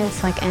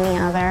experience like any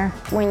other.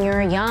 When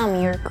you're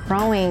young, you're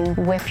growing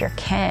with your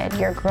kid.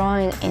 You're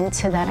growing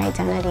into that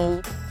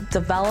identity.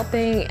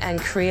 Developing and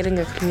creating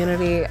a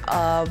community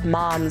of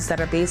moms that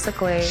are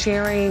basically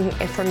sharing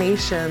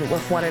information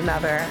with one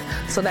another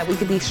so that we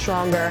can be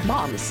stronger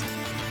moms.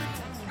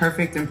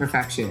 Perfect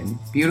imperfection,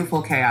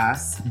 beautiful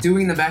chaos,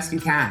 doing the best you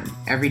can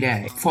every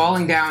day,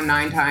 falling down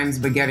 9 times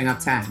but getting up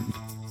 10.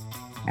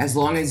 As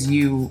long as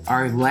you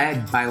are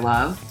led by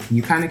love,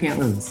 you kind of can't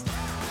lose.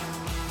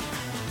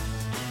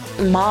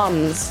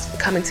 Moms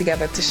coming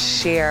together to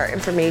share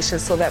information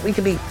so that we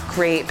can be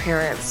great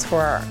parents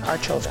for our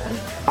children.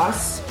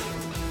 Us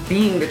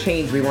being the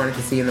change we wanted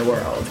to see in the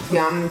world.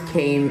 Yum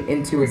came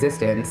into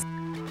existence.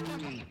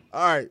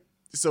 All right,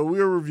 so we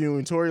were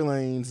reviewing Tory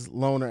Lanez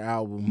Loner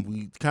album.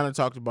 We kind of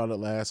talked about it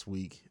last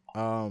week.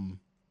 I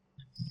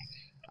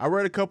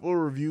read a couple of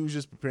reviews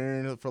just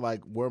preparing for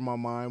where my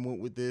mind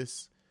went with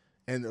this.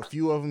 And a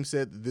few of them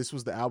said that this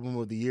was the album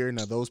of the year.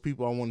 Now, those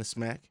people I want to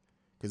smack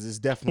because it's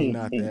definitely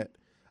not that.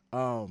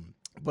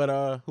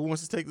 But who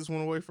wants to take this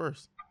one away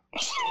first?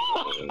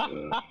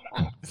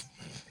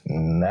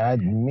 Not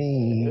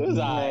me. It was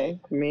all right.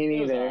 Me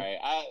neither. It was all right.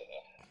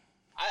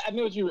 I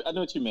know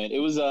what you meant. It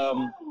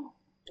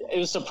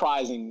was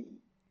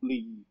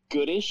surprisingly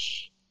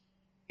goodish.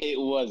 It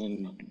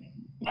wasn't.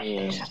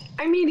 Yeah.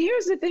 I mean,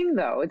 here's the thing,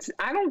 though.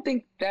 I don't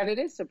think that it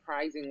is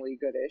surprisingly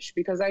goodish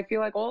because I feel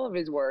like all of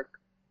his work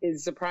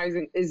is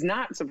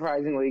not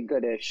surprisingly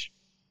goodish.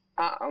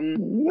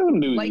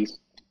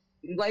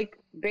 Like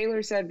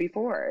Baylor said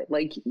before,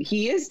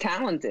 he is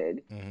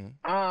talented.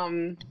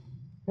 Mm-hmm.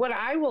 What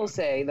I will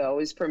say though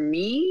is, for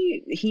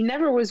me, he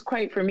never was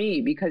quite for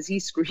me because he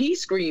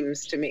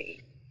screams to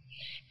me.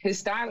 His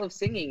style of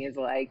singing is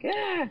I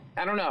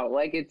don't know,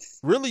 it's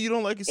really, you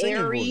don't like his singing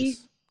airy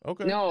voice?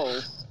 Okay.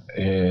 No.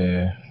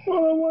 Yeah.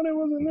 All I wanted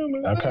was a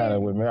number. I'm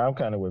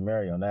kind of with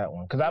Mary on that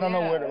one because I don't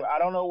know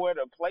where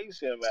to place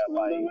him at.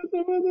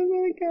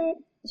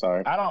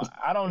 Sorry. I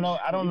don't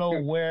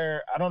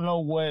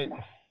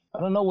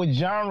know what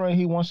genre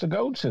he wants to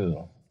go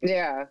to.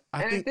 Yeah.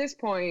 At this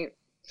point,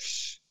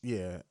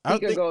 yeah, he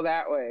could go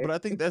that way. But I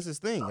think that's his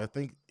thing. I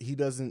think he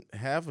doesn't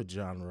have a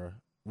genre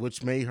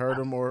which may hurt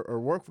him or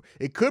work.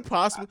 It could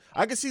possibly.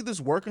 I could see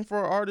this working for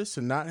an artist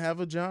to not have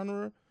a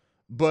genre,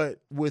 but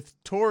with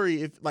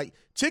Tory, if like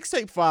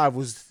Chixtape 5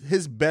 was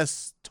his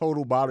best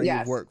total body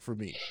of work for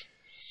me.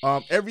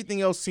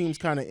 Everything else seems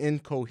kind of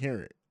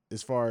incoherent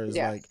as far as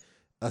like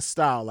a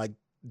style. Like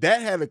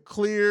that had a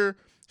clear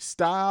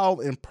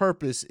style and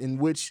purpose in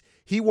which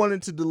he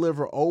wanted to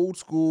deliver old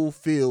school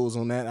feels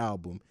on that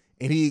album,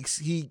 and he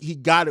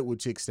got it with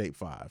Chixtape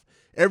 5.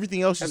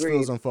 Everything else just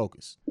feels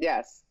unfocused.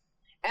 Yes.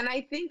 And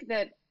I think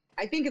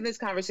in this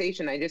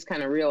conversation, I just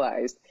kind of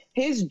realized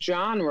his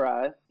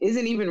genre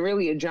isn't even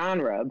really a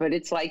genre, but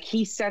it's like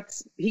he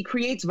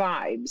creates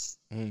vibes.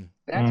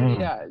 That's what he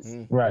does.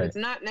 Right. It's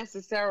not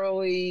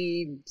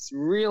necessarily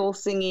real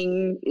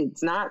singing.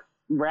 It's not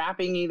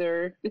rapping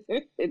either.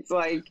 It's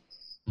like,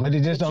 but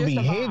it just don't be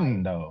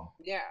hidden though.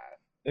 Yeah.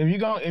 If you're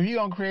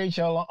gonna create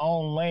your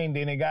own lane,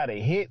 then it gotta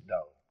hit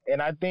though.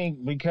 And I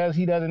think because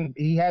he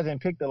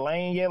hasn't picked a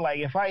lane yet. Like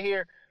if I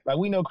hear, like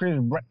we know Chris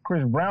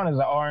Brown is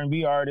an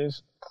R&B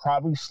artist,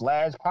 probably /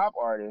 pop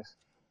artist.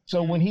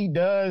 So when he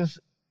does,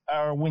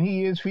 or when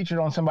he is featured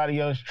on somebody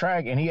else's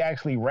track and he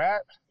actually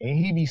raps and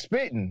he be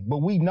spitting, but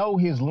we know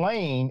his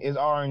lane is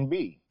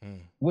R&B.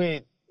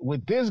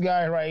 With this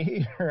guy right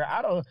here,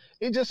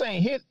 it just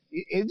ain't hit.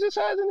 It just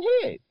hasn't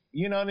hit.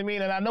 You know what I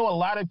mean? And I know a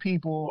lot of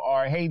people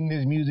are hating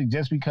this music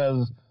just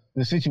because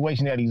the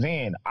situation that he's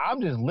in.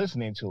 I'm just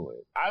listening to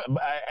it.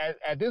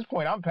 At this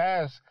point, I'm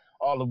past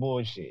all the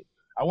bullshit.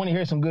 I want to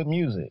hear some good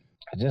music.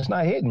 It's just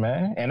not hitting,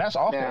 man. And that's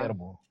awful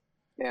edible.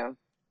 Yeah.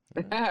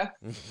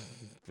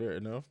 Fair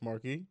enough,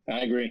 Marquis. I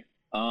agree.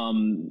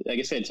 Like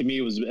I said, to me,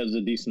 it was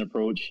a decent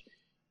approach.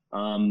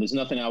 There's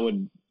nothing I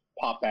would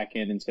pop back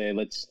in and say,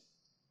 let's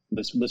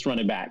run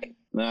it back.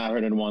 Nah, I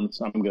heard it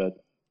once. I'm good.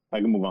 I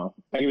can move on.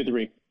 I give it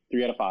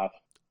 3 out of 5.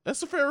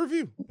 That's a fair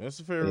review. Yeah,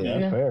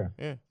 fair.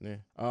 Yeah.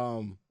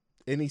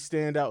 Any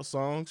standout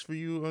songs for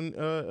you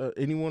on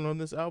anyone on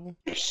this album?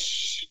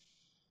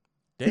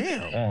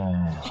 Damn,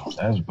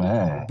 that's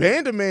bad.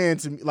 Band of Man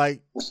to me,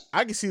 like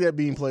I can see that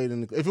being played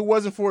in the. If it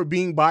wasn't for it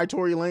being by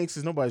Tory Lanez,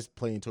 because nobody's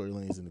playing Tory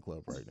Lanez in the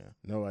club right now.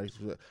 Nobody's.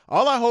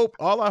 All I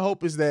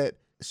hope is that.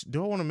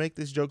 Do I want to make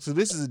this joke? So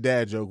this is a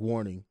dad joke.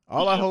 Warning.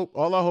 All I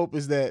hope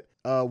is that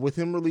with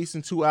him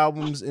releasing 2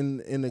 albums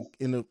in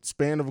a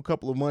span of a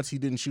couple of months, he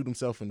didn't shoot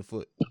himself in the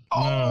foot.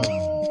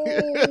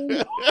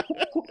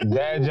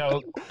 Dad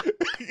joke.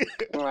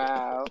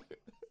 Wow.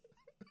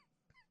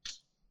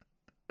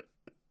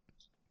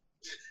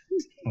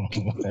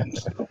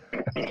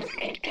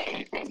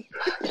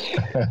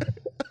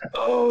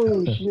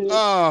 Oh shit!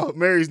 Oh,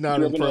 Mary's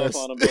not impressed.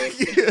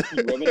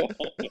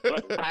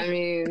 I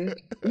mean,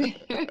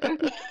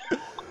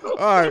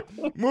 all right,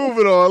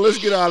 moving on. Let's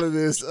get out of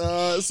this.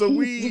 So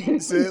we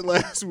said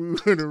last we were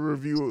going to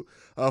review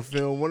a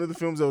film. One of the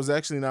films that was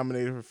actually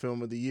nominated for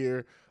Film of the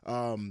Year.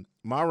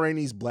 Ma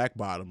Rainey's Black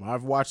Bottom.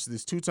 I've watched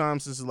this 2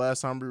 times since the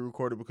last time we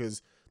recorded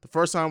because the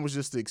first time was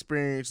just the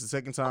experience. The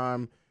second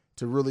time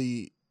to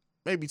really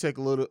maybe take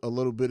a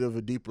little bit of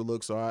a deeper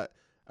look. So I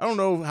don't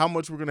know how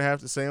much we're gonna have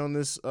to say on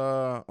this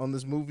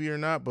movie or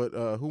not, but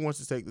who wants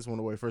to take this one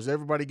away first?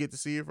 Everybody get to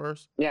see it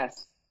first?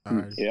 Yes. All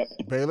right. Yep.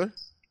 Baylor?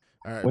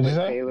 All right. What'd you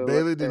say?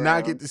 Baylor did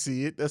not get to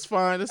see it. That's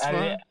fine.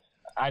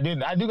 I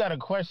didn't. I do got a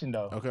question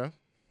though. Okay.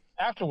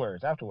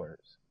 Afterwards.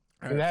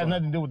 Right, it has fine.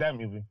 nothing to do with that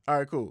movie. All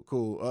right, cool.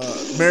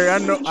 Mary, I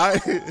know I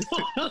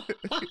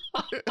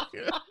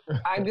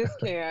just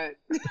can't.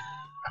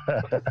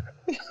 Has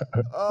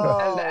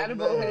the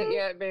edible hit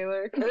yet,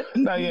 Baylor?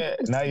 Not yet.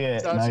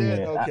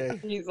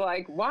 Okay. He's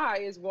like, why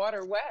is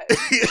water wet?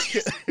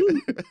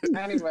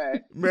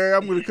 Anyway. Mary,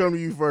 I'm going to come to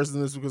you first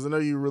in this because I know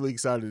you're really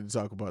excited to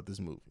talk about this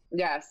movie.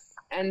 Yes.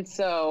 And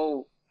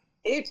so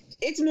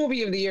it's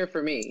movie of the year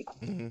for me.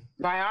 Mm-hmm.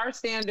 By our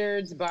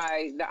standards,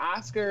 by the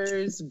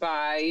Oscars,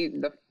 by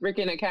the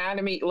freaking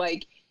Academy.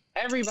 Like,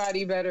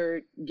 everybody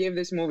better give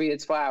this movie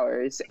its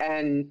flowers.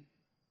 And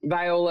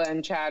Viola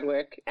and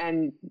Chadwick.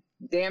 And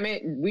damn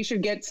it, we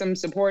should get some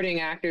supporting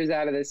actors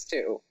out of this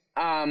too.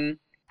 I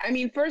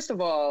mean, first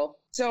of all,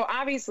 so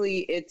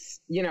obviously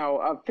it's,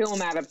 a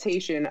film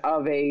adaptation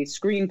of a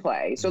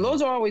screenplay. So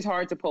those are always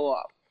hard to pull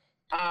off.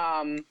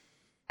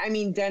 I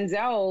mean,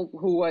 Denzel,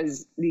 who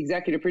was the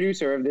executive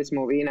producer of this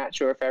movie, not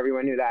sure if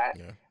everyone knew that.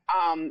 Yeah.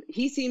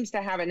 He seems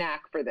to have a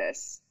knack for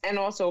this, and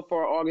also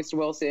for August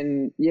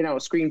Wilson,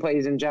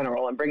 screenplays in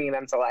general and bringing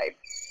them to life.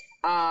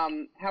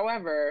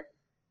 However,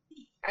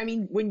 I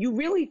mean, when you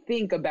really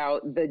think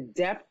about the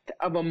depth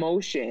of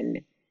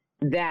emotion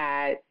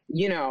that,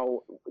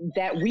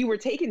 that we were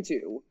taken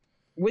to,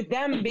 with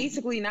them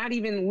basically not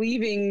even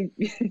leaving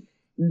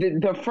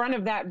the front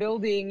of that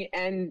building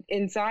and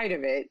inside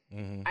of it,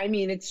 I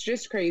mean, it's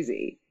just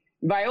crazy.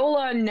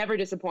 Viola never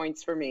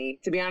disappoints for me.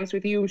 To be honest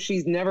with you,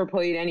 she's never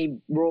played any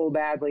role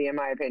badly, in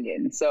my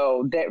opinion.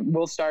 So that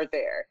we'll start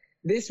there.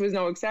 This was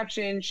no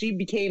exception. She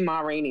became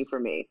Ma Rainey for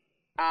me.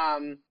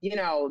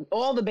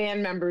 All the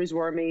band members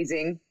were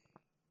amazing.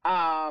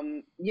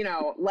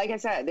 Like I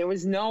said, there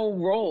was no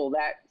role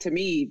that to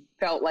me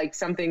felt like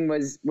something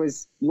was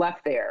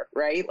left there,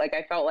 right? Like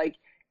I felt like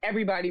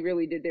everybody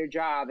really did their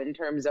job in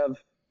terms of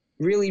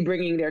really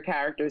bringing their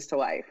characters to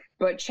life.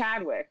 But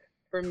Chadwick,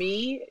 for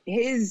me,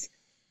 his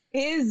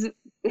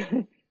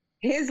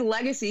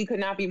legacy could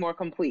not be more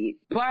complete.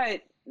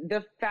 But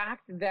the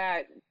fact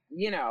that,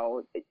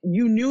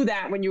 you knew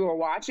that when you were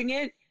watching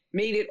it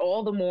made it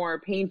all the more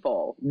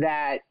painful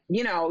that,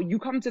 you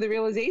come to the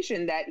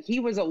realization that he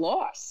was a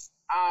loss.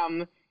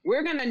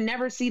 We're going to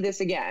never see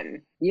this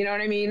again. You know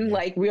what I mean?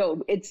 Like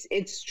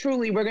it's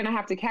truly, we're going to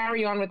have to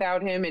carry on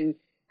without him and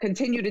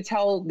continue to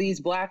tell these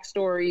Black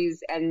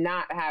stories and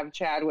not have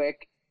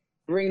Chadwick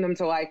bring them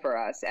to life for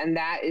us. And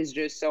that is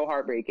just so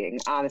heartbreaking,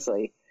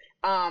 honestly.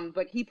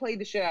 But he played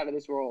the shit out of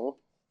this role.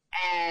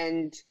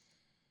 And,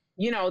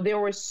 there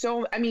was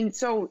so I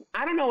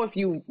don't know if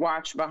you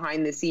watch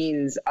behind the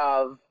scenes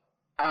of,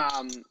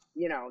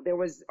 there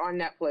was on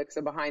Netflix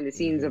a behind the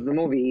scenes of the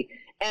movie.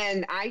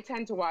 And I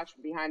tend to watch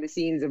behind the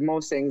scenes of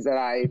most things that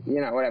I,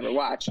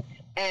 watch.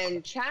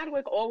 And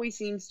Chadwick always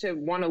seems to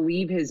want to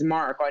leave his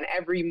mark on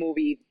every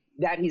movie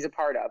that he's a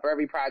part of or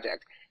every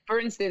project. For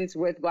instance,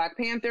 with Black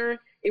Panther,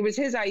 it was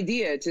his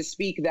idea to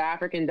speak the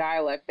African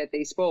dialect that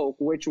they spoke,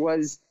 which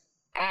was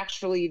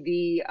actually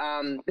the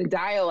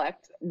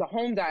dialect, the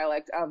home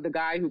dialect of the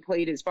guy who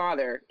played his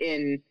father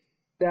in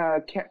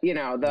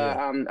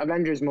the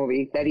Avengers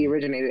movie that he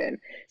originated in.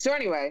 So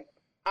anyway,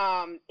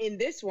 in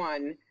this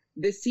one,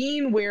 the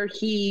scene where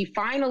he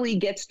finally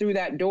gets through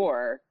that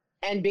door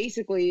and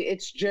basically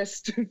it's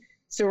just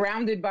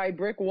surrounded by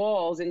brick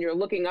walls and you're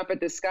looking up at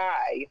the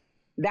sky,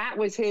 that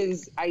was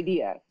his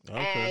idea.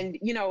 Okay.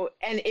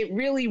 And it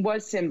really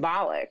was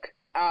symbolic.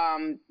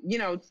 And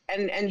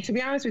to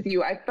be honest with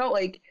you, I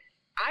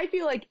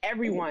feel like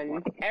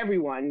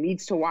everyone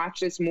needs to watch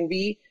this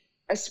movie,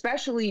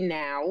 especially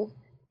now,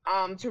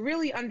 to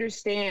really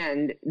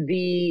understand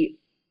the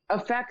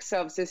effects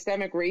of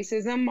systemic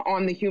racism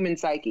on the human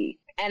psyche.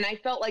 And I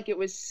felt like it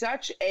was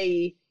such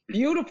a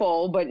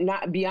beautiful, but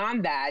not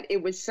beyond that,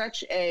 it was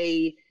such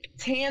a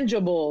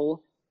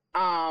tangible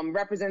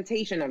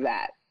representation of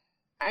that.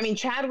 I mean,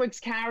 Chadwick's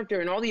character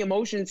and all the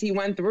emotions he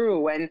went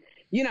through and,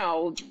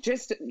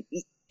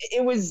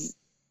 it was,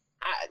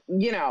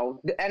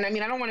 and I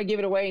mean, I don't want to give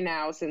it away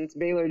now since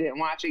Baylor didn't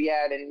watch it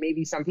yet and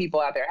maybe some people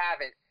out there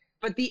haven't.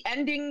 But the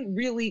ending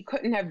really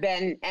couldn't have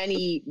been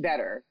any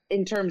better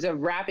in terms of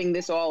wrapping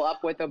this all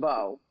up with a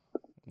bow.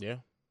 Yeah.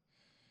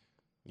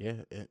 Yeah,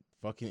 it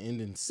fucking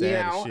ending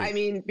sad as shit. I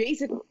mean,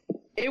 basically,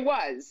 it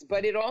was,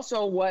 but it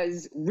also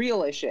was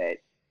real as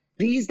shit.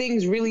 These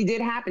things really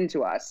did happen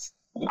to us.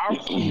 Our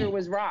future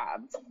was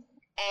robbed.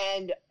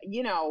 And,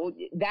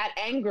 that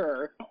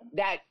anger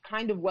that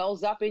kind of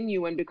wells up in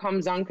you and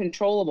becomes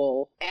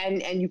uncontrollable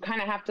and you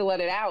kind of have to let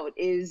it out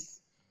is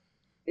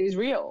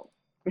real.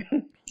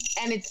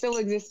 And it still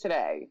exists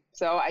today.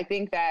 So I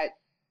think that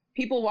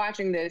people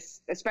watching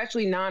this,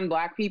 especially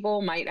non-Black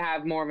people, might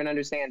have more of an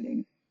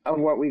understanding of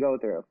what we go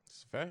through.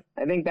 Fair.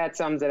 I think that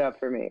sums it up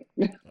for me.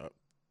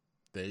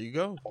 There you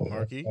go,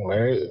 Marky.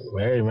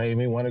 Larry made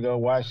me want to go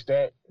watch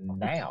that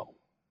now.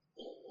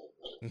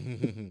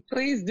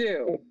 Please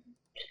do.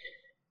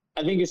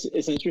 I think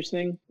it's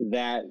interesting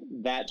that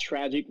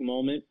tragic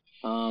moment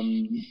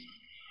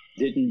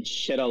didn't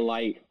shed a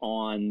light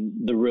on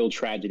the real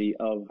tragedy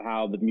of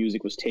how the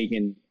music was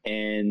taken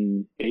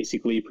and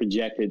basically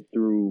projected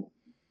through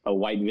a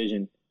white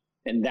vision.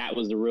 And that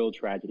was the real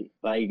tragedy.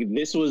 Like,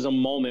 this was a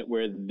moment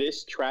where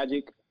this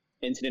tragic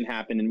incident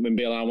happened. And when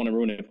Baylor, I don't want to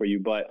ruin it for you,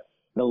 but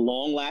the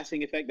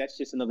long-lasting effect, that's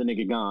just another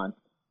nigga gone.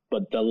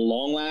 But the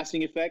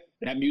long-lasting effect,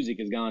 that music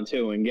is gone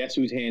too. And guess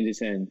whose hands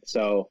it's in?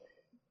 So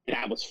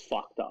that was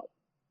fucked up.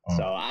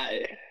 So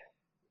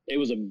it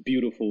was a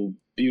beautiful,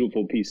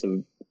 beautiful piece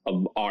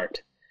of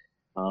art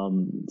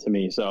to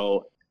me.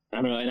 So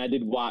I don't know. And I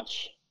did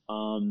watch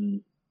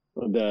the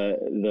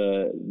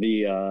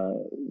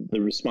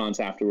response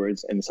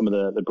afterwards and some of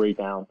the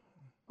breakdown.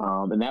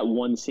 And that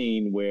one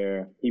scene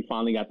where he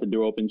finally got the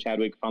door open,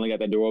 Chadwick finally got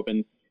that door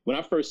open. When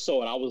I first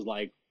saw it, I was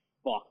like,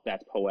 fuck,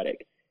 that's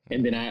poetic.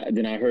 And then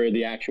I heard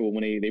the actual,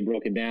 when they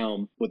broke it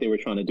down, what they were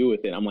trying to do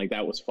with it. I'm like,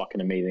 that was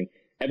fucking amazing.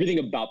 Everything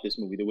about this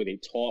movie, the way they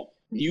talk,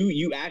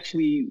 you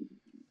actually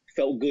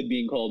felt good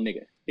being called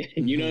nigga.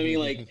 You know what I mean?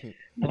 Like,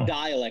 the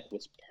dialect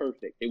was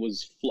perfect. It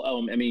was,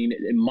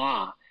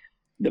 Ma,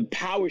 the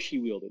power she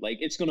wielded, like,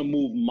 it's going to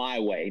move my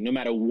way. No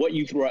matter what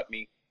you throw at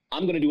me,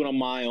 I'm going to do it on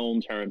my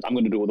own terms. I'm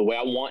going to do it the way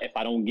I want. If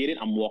I don't get it,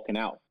 I'm walking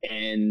out.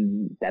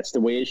 And that's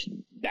the way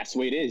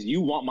it is. You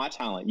want my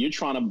talent. You're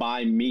trying to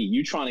buy me.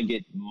 You're trying to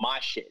get my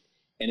shit.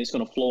 And it's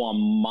going to flow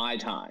on my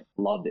time.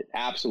 Loved it.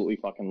 Absolutely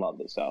fucking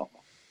loved it. So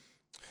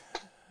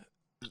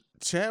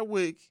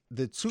Chadwick,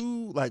 the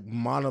two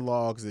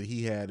monologues that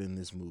he had in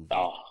this movie.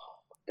 Oh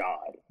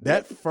God.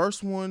 That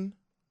first one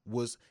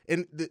was,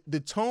 and the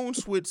tone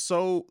switched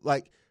so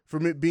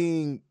from it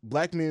being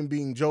Black men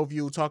being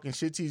jovial, talking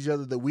shit to each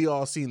other that we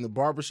all see in the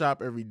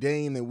barbershop every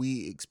day and that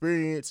we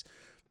experience,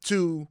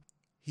 to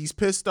he's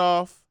pissed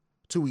off,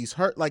 to he's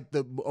hurt, like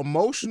the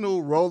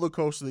emotional roller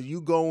coaster that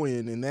you go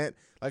in, and that,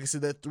 like I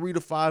said, that 3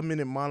 to 5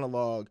 minute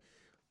monologue,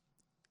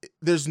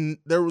 there's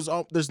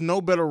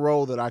no better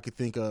role that I could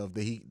think of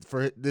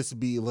for this to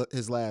be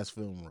his last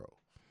film role.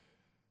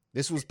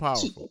 This was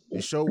powerful.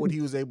 It showed what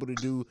he was able to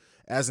do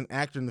as an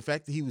actor, and the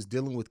fact that he was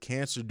dealing with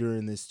cancer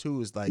during this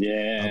too is like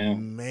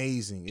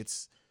amazing.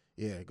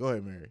 Go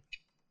ahead, Mary.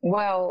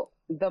 Well,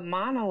 the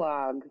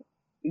monologue.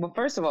 Well,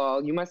 first of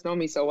all, you must know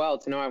me so well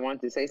to know I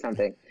wanted to say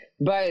something.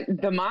 But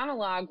the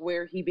monologue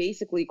where he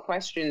basically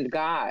questioned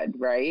God,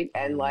 right?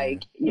 And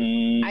like,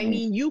 I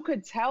mean, you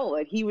could tell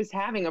that he was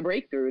having a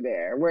breakthrough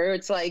there where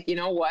it's like, you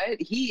know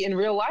what? He in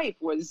real life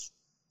was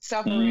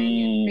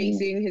suffering and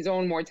facing his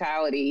own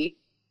mortality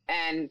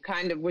and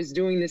kind of was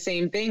doing the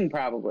same thing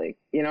probably.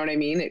 You know what I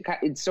mean?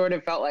 It sort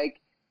of felt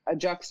like a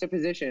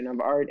juxtaposition of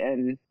art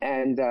and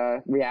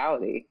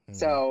reality.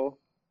 So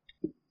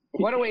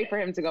what a way for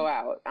him to go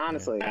out,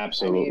 honestly. Yeah,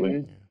 absolutely. I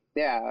mean,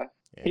 yeah.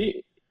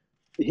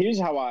 Here's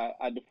how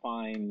I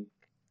define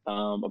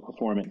a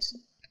performance.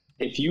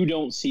 If you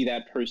don't see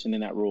that person in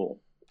that role,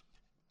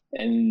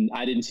 and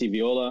I didn't see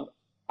Viola,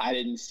 I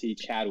didn't see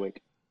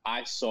Chadwick,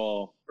 I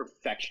saw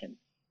perfection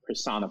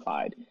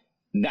personified.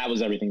 That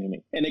was everything to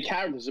me. And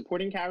the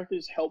supporting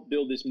characters helped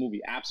build this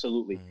movie,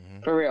 absolutely.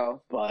 For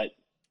real. But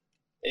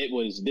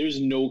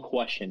there's no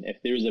question. If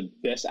there's a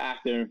Best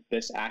Actor,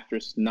 Best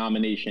Actress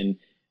nomination,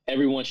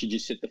 everyone should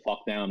just sit the fuck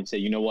down and say,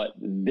 you know what,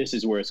 this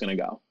is where it's going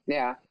to go.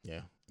 Yeah.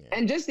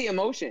 And just the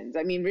emotions.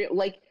 I mean,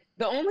 like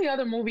the only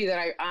other movie that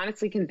I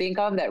honestly can think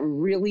of that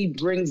really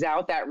brings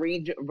out that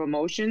range of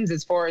emotions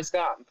is Forrest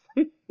Gump.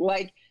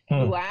 Like you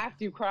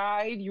laughed, you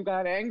cried, you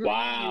got angry.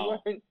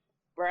 Wow.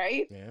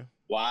 Right? Yeah.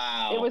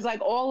 Wow. It was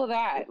like all of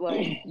that.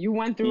 Like you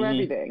went through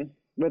everything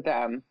with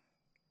them.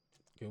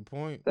 Good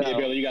point. So, yeah,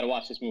 Bailey, you got to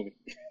watch this movie.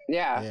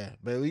 Yeah. Yeah,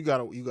 Bailey, you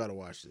gotta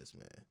watch this,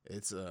 man.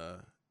 It's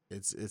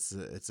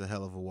a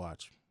hell of a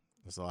watch.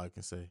 That's all I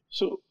can say.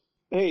 So,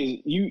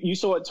 hey, you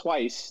saw it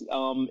twice.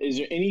 Is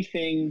there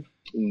anything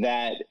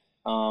that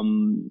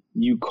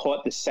you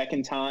caught the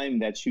second time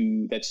that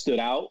stood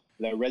out,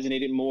 that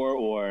resonated more,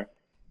 or?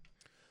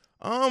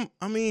 I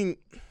mean,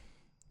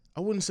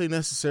 I wouldn't say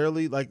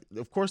necessarily. Like,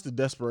 of course, the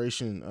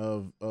desperation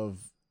of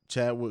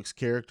Chadwick's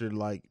character,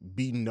 like,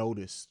 be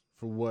noticed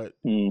for what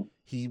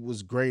he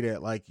was great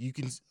at. Like,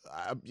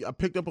 I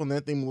picked up on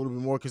that thing a little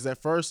bit more because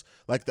at first,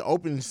 like the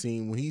opening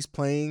scene when he's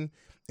playing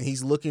and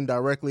he's looking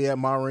directly at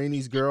Ma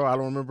Rainey's girl, I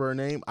don't remember her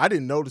name. I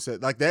didn't notice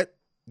that. Like that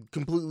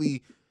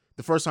completely,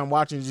 the first time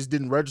watching it just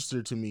didn't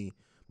register to me.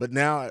 But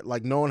now,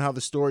 like knowing how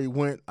the story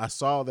went, I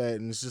saw that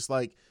and it's just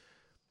like,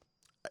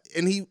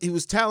 and he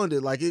was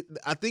talented. Like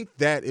I think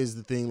that is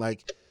the thing.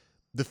 Like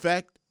the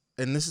fact,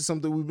 and this is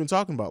something we've been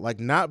talking about, like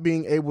not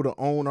being able to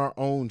own our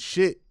own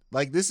shit.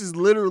 Like this has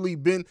literally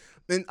been,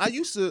 and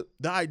the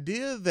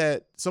idea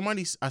that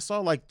I saw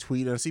like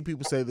tweet and I see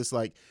people say this,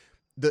 like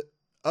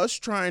us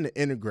trying to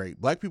integrate,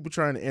 black people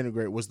trying to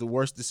integrate was the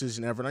worst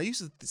decision ever. And I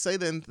used to say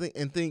that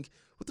and think,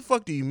 what the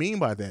fuck do you mean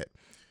by that?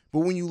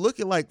 But when you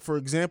look at like, for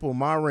example,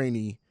 Ma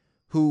Rainey,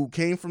 who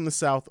came from the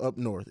South up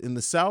north. In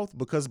the South,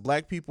 because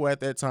black people at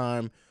that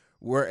time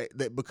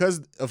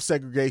because of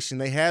segregation,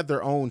 they had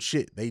their own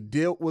shit. They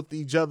dealt with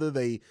each other.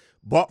 They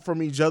bought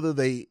from each other.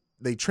 They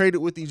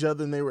traded with each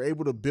other and they were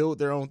able to build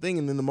their own thing.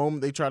 And then the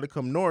moment they try to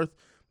come north,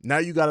 now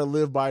you got to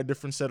live by a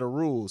different set of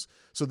rules.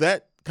 So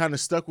that kind of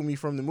stuck with me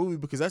from the movie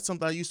because that's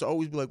something I used to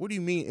always be like, what do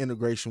you mean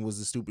integration was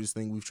the stupidest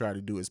thing we've tried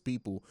to do as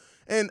people?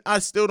 And I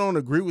still don't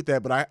agree with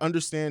that, but I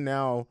understand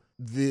now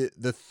the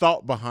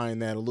thought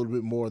behind that a little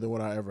bit more than what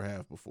I ever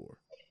have before.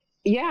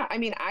 Yeah, I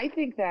mean, I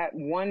think that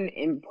one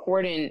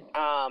important,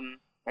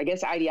 I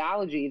guess,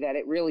 ideology that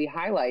it really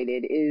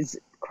highlighted is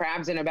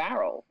crabs in a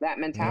barrel, that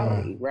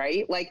mentality,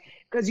 right? Like,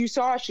 because you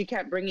saw she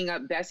kept bringing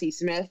up Bessie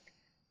Smith,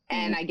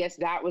 and I guess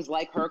that was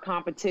like her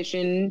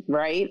competition,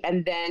 right?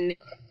 And then,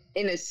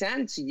 in a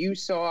sense, you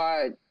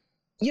saw,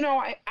 you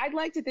know, I'd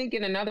like to think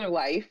in another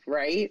life,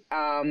 right?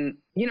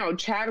 You know,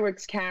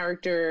 Chadwick's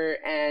character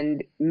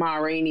and Ma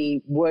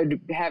Rainey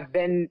would have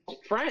been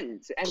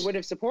friends and would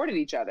have supported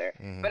each other.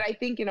 But I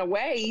think in a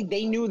way,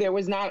 they knew there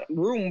was not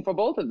room for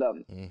both of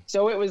them.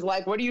 So it was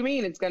like, what do you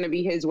mean it's going to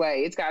be his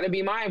way? It's got to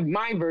be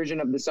my version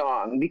of the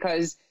song,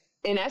 because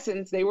in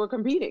essence, they were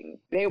competing.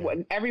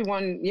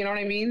 Everyone, you know what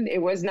I mean?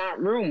 It was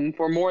not room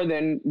for more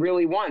than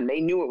really one.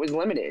 They knew it was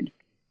limited.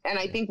 And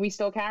I think we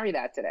still carry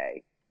that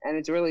today. And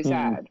it's really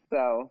sad.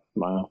 So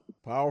wow,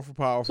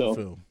 powerful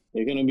film.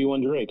 You're gonna be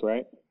one Drake,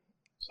 right?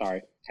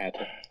 Sorry, had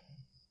to.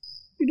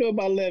 You know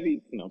about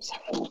Levy? No, I'm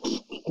sorry.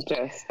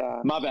 Just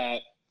my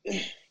bad.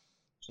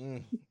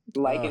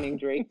 Likening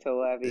Drake to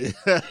Levy.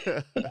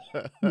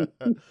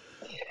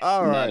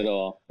 All right. Not at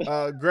all.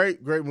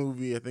 Great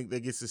movie. I think that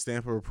gets the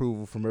stamp of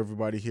approval from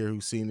everybody here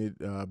who's seen it.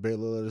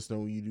 Baylor, let us know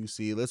when you do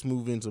see it. Let's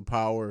move into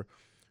Power.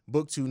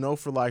 Book 2, No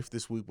for Life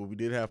this week, but we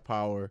did have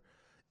Power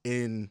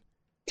in.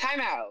 Time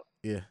out.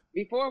 Yeah.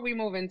 Before we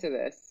move into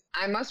this,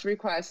 I must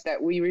request that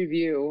we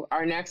review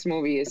our next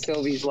movie is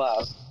Sylvie's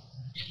Love.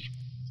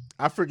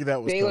 I figured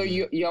that was Baylor,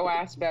 coming. your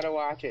ass better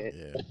watch it.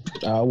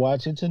 Yeah. I'll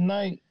watch it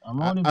tonight.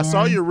 I'm on it. I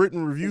saw man. your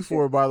written review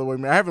for it, by the way,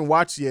 man. I haven't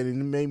watched it yet,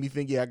 and it made me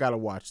think, I gotta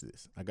watch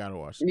this. I gotta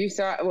watch it. You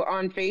saw it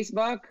on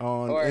Facebook?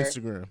 On or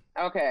Instagram.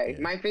 Okay.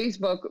 Yeah. My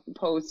Facebook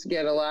posts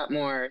get a lot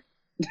more.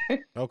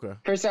 Okay.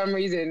 For some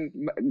reason,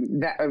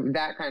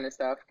 that kind of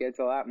stuff gets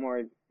a lot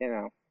more,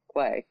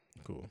 play.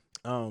 Cool.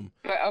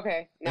 But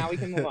okay, now we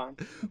can move on.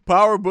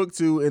 Power Book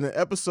 2 in an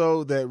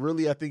episode that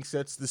really, I think,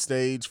 sets the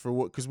stage for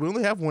what, because we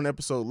only have one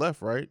episode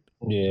left, right?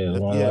 Yeah.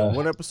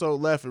 One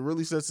episode left. It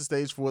really sets the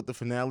stage for what the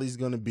finale is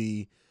going to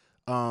be.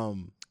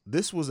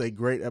 This was a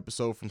great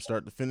episode from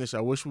start to finish.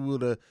 I wish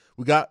we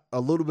got a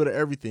little bit of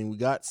everything. We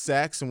got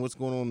Saxe and what's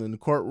going on in the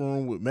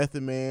courtroom with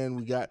Method Man.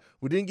 We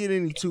didn't get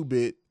any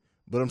 2-Bit,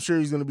 but I'm sure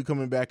he's going to be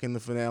coming back in the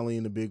finale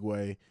in a big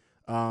way.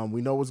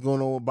 We know what's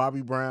going on with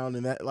Bobby Brown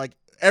and that, like,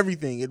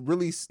 everything. It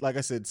really, like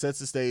I said, sets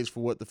the stage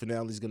for what the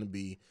finale is going to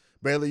be.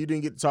 Baylor, you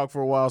didn't get to talk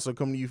for a while, so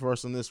coming to you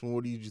first on this one.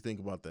 What did you think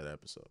about that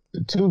episode?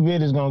 The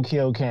 2-Bit is gonna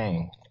kill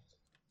Kane.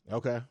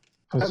 Okay.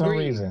 For some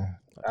reason,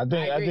 I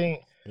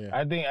think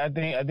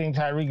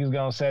Tyreek is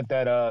gonna set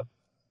that up.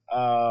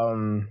 I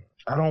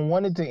don't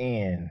want it to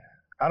end.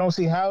 I don't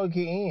see how it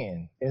can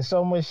end. There's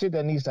so much shit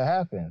that needs to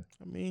happen.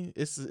 I mean,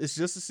 it's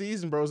just a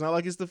season, bro. It's not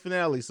like it's the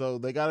finale, so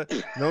they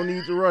gotta no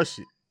need to rush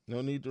it.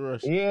 No need to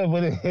rush it. Yeah,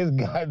 but it's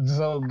gotten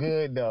so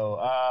good though.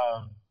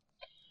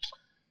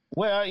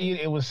 Well,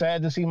 it was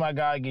sad to see my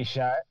guy get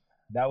shot.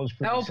 That was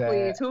pretty sad. Oh,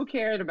 please, who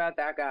cared about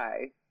that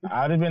guy?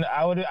 I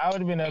would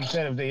have been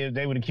upset if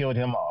they would have killed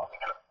him off.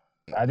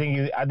 I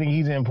think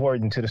he's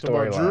important to the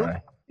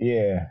storyline.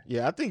 Yeah.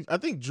 Yeah, I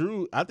think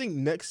Drew,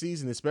 next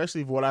season,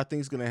 especially for what I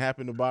think is going to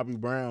happen to Bobby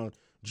Brown,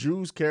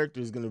 Drew's character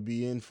is going to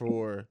be in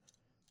for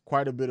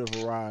quite a bit of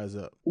a rise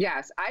up.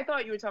 Yes, I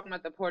thought you were talking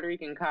about the Puerto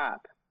Rican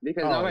cop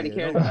because nobody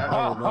cares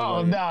about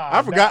him.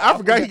 I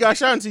forgot he got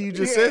shot until you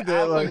just said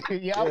that.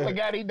 I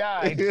forgot he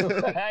died.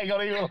 I ain't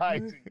gonna even lie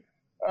to you.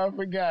 I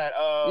forgot.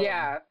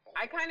 Yeah,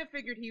 I kind of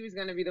figured he was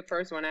going to be the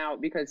first one out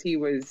because he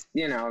was,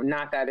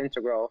 not that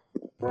integral.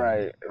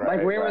 Right.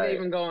 Like, where were they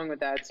even going with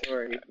that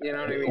story? You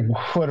know what I mean?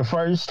 For the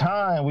first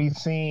time, we've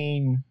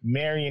seen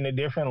Mary in a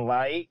different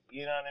light.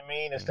 You know what I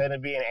mean? Instead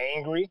of being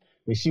angry,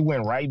 but she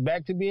went right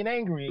back to being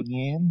angry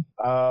again.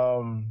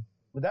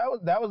 But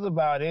that was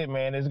about it,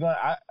 man.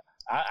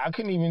 I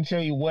couldn't even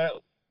tell you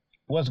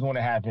what's going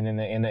to happen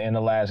in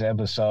the last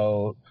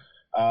episode.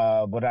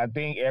 But I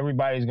think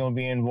everybody's going to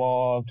be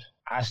involved.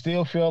 I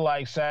still feel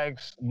like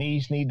Saxe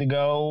need to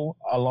go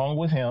along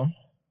with him.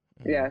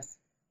 Yes.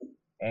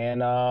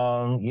 And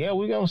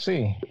we're gonna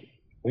see.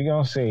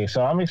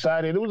 So I'm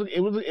excited.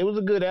 It was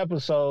a good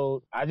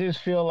episode. I just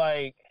feel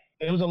like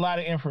it was a lot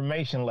of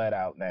information let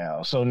out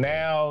now. So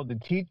now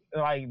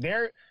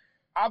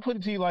I'll put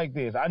it to you like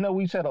this. I know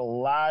we said a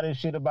lot of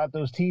shit about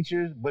those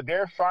teachers, but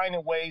they're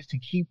finding ways to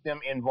keep them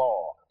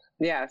involved.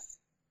 Yes.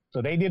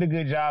 So they did a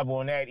good job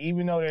on that,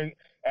 even though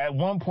at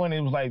one point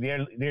it was like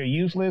they're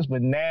useless,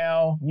 but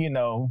now,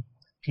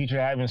 teacher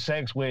having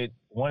sex with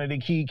one of the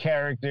key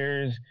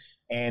characters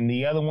and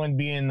the other one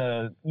being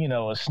a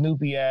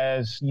Snoopy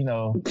ass,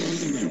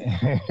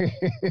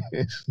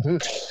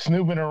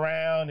 snooping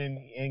around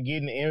and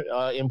getting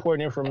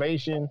important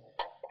information.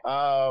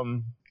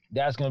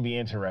 That's going to be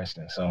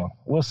interesting. So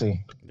we'll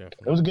see.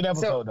 Definitely. It was a good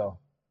episode though.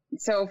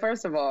 So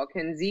first of all,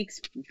 can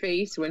Zeke's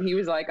face when he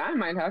was like, I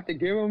might have to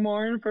give him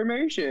more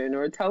information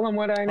or tell him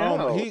what I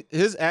know.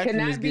 His acting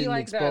can that is be getting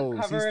like exposed.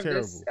 the cover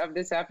of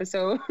this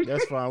episode?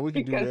 That's fine. We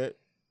can do that.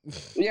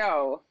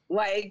 Yo,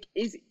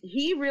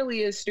 he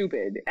really is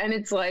stupid. And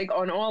it's like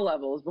on all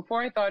levels.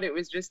 Before I thought it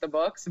was just the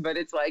books, but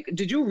it's like,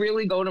 did you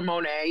really go to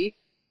Monet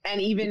and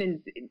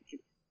even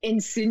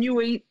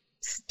insinuate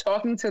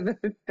talking to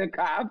the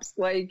cops?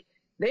 Like,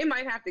 they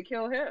might have to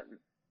kill him.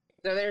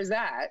 So there's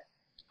that.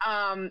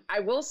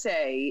 I will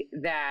say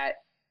that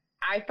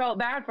I felt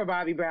bad for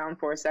Bobby Brown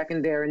for a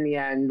second there in the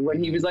end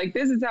when he was like,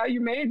 this is how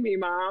you made me,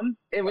 Mom.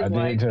 It was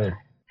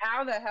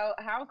how the hell,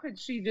 how could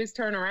she just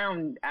turn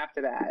around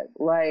after that?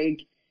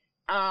 Like,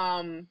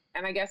 and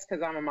I guess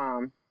because I'm a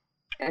mom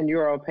and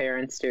you're all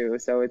parents too.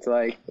 So it's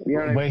like, you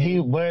know what I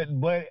mean?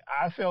 But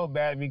I felt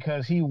bad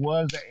because it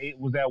was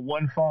that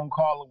one phone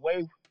call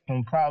away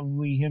from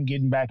probably him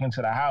getting back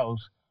into the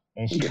house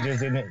and she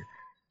just didn't.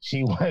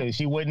 She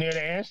wasn't there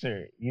to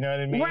answer. You know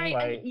what I mean? Right.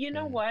 Like, and you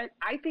know what?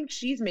 I think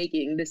she's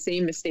making the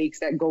same mistakes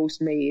that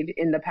Ghost made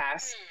in the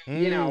past. I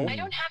don't have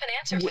an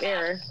answer for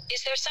that.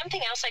 Is there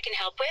something else I can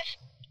help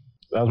with?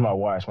 That was my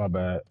watch. My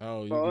bad.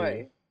 Oh,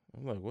 boy.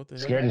 I'm like, what the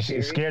hell?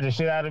 Scared the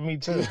shit out of me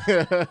too.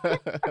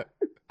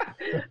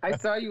 I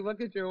saw you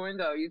look at your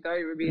window. You thought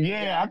you were being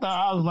I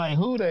thought I was like,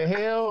 who the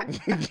hell?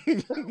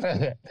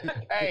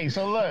 Hey,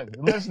 so look,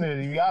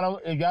 listeners, if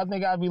y'all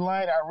think I'd be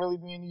lying, I'd really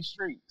be in these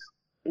streets.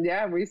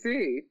 Yeah, we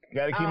see.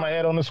 Got to keep my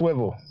head on the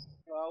swivel.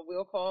 Well,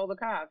 we'll call the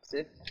cops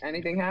if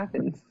anything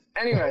happens.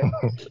 Anyway,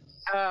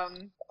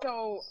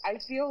 so I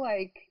feel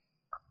like,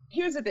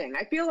 here's the thing.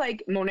 I feel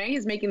like Monet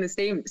is making the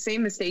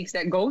same mistakes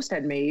that Ghost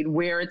had made,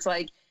 where it's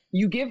like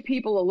you give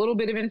people a little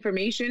bit of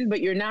information,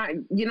 but you're not,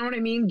 you know what I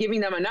mean, giving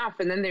them enough,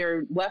 and then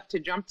they're left to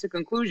jump to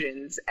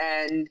conclusions,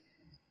 and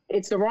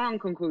it's the wrong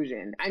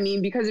conclusion. I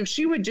mean, because if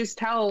she would just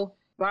tell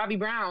Bobby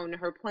Brown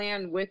her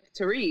plan with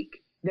Tariq,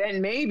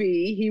 then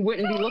maybe he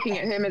wouldn't be looking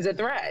at him as a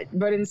threat.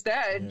 But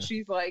instead,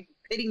 she's like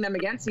pitting them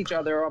against each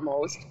other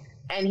almost,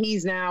 and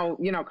he's now,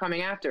 you know,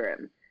 coming after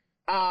him.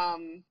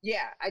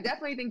 Yeah, I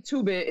definitely think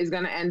Two-Bit is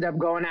going to end up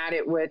going at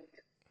it with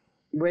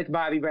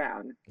Bobby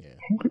Brown. Yeah.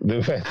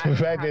 The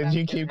fact that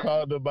you keep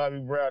calling him Bobby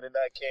Brown and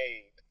not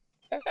Kane.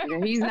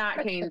 Yeah, he's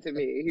not Kane to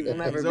me. He will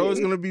never It's be. always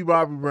gonna be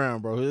Bobby Brown,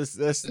 bro. That's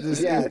Yes, it.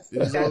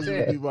 It's always it.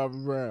 gonna be Bobby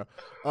Brown.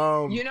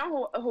 You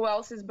know who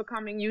else is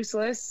becoming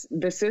useless?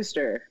 The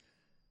sister.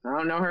 I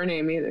don't know her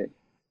name either.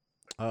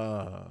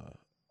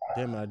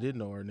 Damn, I did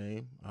know her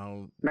name. I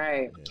don't.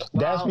 Right.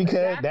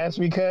 Yeah. That's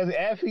because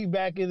Effie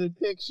back in the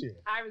picture.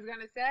 I was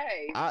gonna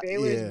say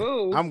Baylor's Yeah.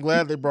 boo. I'm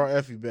glad they brought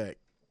Effie back.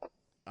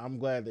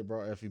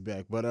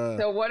 But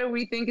So what do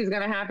we think is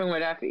gonna happen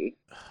with Effie?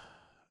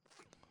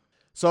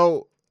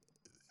 So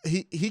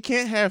he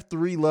can't have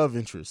 3 love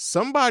interests.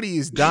 Somebody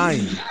is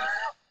dying.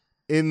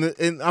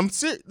 I'm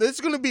serious. There's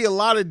gonna be a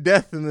lot of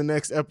death in the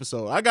next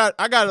episode. I got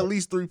at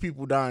least 3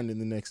 people dying in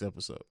the next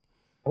episode.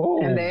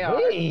 Oh, And they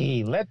are.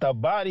 let the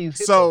bodies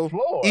hit So the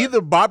floor. either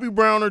Bobby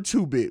Brown or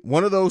Two-Bit,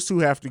 one of those 2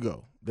 have to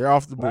go. They're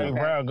off the board. Bobby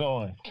Brown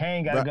going.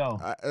 Kane gotta go.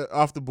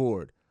 Off the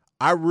board.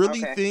 I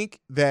really think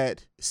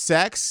that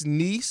Sack's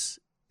niece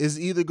is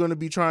either going to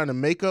be trying to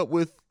make up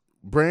with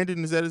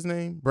Brandon. Is that his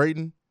name?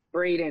 Braden.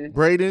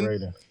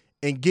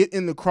 And get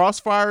in the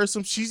crossfire or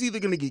some. She's either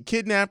going to get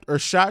kidnapped or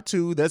shot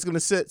too. That's going to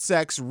set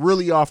Sax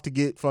really off to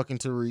get fucking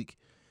Tariq.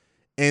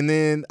 And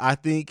then I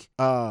think,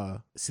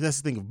 see,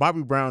 that's the thing. If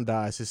Bobby Brown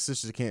dies, his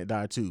sister can't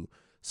die too.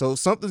 So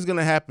something's going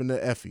to happen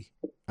to Effie.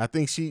 I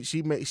think she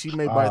may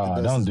bite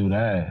the dust. Don't do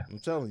that. I'm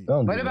telling you.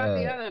 What about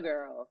the other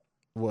girl?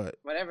 What?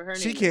 Whatever her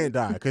name. She can't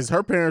die because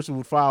her parents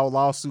would file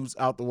lawsuits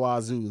out the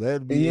wazoo.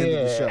 That'd be the end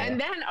of the show. And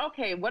then,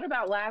 okay, what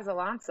about Laz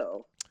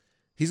Alonso?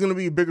 He's going to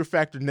be a bigger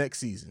factor next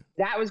season.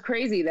 That was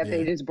crazy that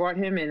they just brought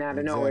him in out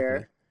of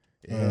nowhere.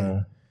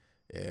 Yeah.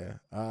 Yeah.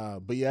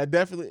 But yeah,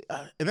 definitely.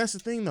 And that's the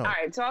thing, though. All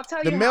right, so I'll tell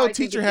you the how male I think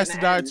teacher it's has to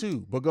gonna die end.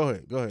 too. But go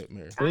ahead,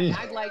 Mary.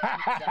 I'd like him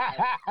to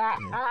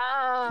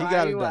die. He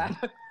got to die.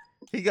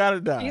 He got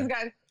to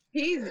die.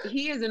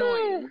 He is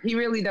annoying. He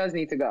really does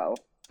need to go.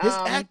 His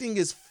acting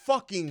is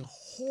fucking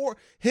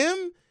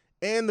him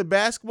and the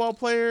basketball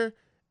player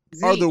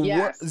are the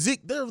worst.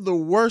 Zeke, they're the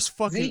worst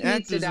fucking Zeke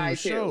needs to actors in die the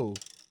too. show.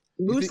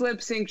 Loose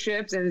lips sink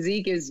ships, and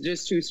Zeke is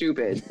just too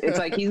stupid. It's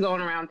like he's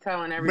going around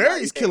telling everybody.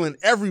 Mary's killing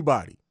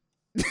everybody.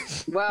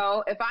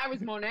 Well, if I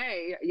was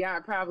Monet, yeah, I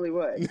probably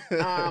would.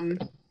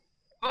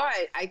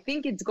 But I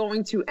think it's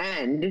going to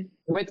end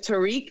with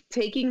Tariq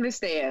taking the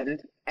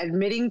stand,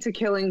 admitting to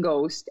killing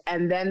Ghost,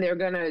 and then they're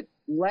going to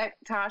let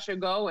Tasha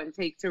go and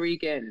take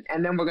Tariq in.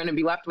 And then we're going to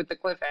be left with the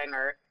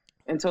cliffhanger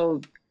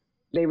until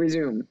they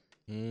resume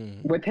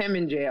with him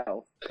in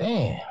jail.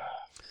 Damn.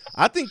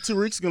 I think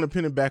Tariq's going to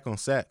pin it back on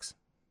Sax.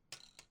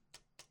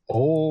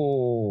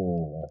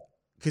 Oh.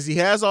 Because he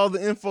has all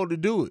the info to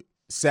do it.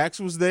 Sax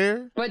was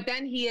there. But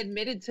then he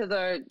admitted to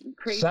the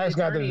crazy Sax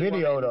got the attorney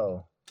video, woman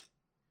though.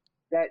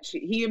 That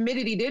he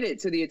admitted he did it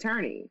to the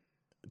attorney.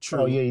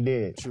 True. Oh, yeah, he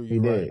did. True, He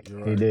you're did.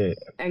 right. He did.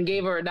 And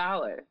gave her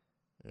 $1.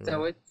 You're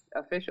So right. it's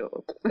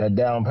official. That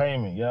down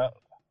payment, yep.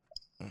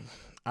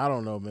 I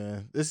don't know,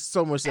 man. There's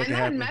so much that And can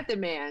then happen. Method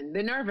Man,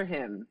 the nerve of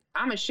him.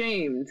 I'm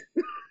ashamed.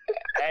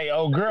 Hey,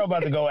 old girl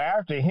about to go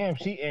after him.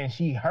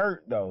 She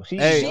hurt though. She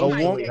Hey,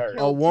 emotionally hurt.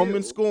 a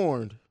woman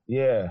scorned.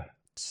 Yeah.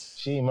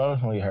 She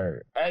emotionally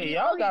hurt. Hey,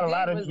 y'all got a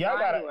lot of y'all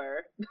got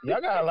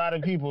a lot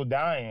of people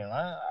dying.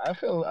 I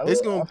feel a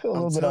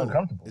little bit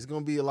uncomfortable. It's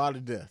gonna be a lot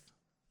of death.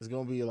 It's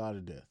gonna be a lot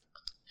of death.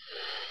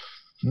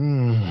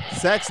 Mm.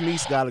 Sax's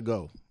niece gotta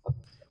go.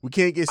 We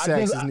can't get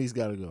Sax's niece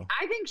gotta go.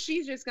 I think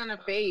she's just gonna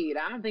fade.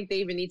 I don't think they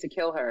even need to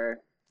kill her.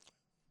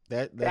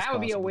 That's That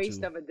would be a possible,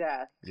 waste too. of a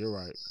death. You're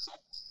right.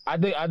 I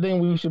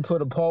think we should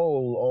put a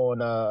poll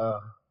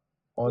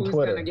on Who's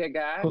Twitter. gonna get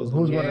got?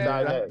 Who's gonna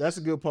die next? That's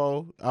a good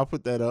poll. I'll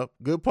put that up.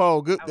 Good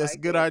poll. Good. That's a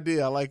good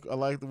idea. I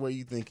like the way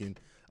you're thinking,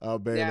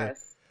 Baylor.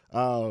 Yes.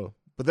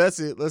 But that's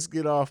it. Let's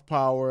get off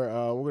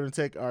power. We're gonna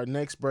take our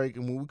next break,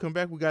 and when we come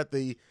back, we got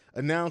the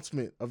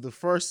announcement of the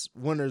first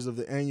winners of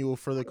the annual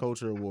Further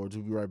Culture Awards.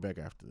 We'll be right back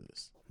after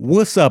this.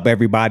 What's up,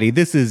 everybody?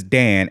 This is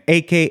Dan,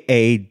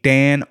 aka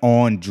Dan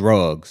on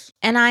Drugs.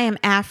 And I am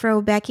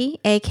Afro Becky,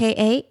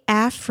 aka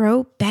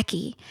Afro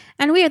Becky.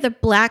 And we are the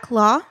Black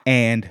Law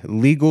And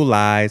Legal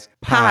Lies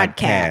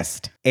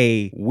Podcast,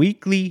 a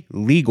weekly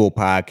legal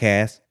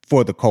podcast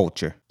for the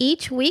culture.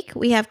 Each week,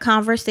 we have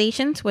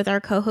conversations with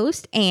our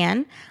co-host,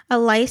 Anne, a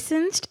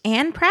licensed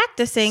and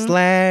practicing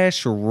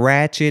 /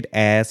 ratchet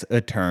ass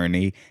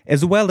attorney,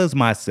 as well as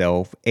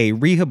myself, a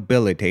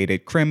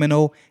rehabilitated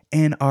criminal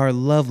and our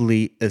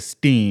lovely,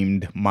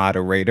 esteemed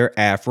moderator,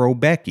 Afro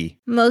Becky.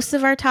 Most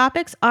of our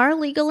topics are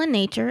legal in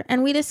nature,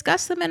 and we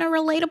discuss them in a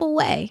relatable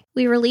way.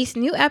 We release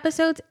new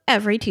episodes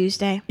every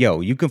Tuesday.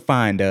 Yo, you can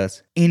find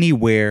us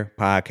anywhere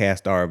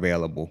podcasts are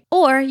available.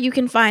 Or you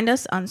can find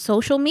us on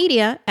social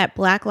media at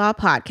Black Law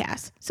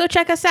Podcast. So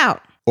check us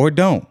out. Or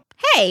don't.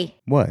 Hey!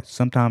 What?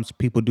 Sometimes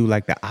people do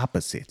like the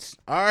opposites.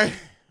 All right.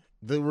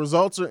 The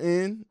results are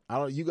in.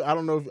 I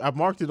don't know if I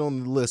marked it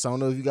on the list. I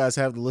don't know if you guys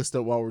have the list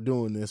up while we're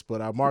doing this,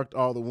 but I marked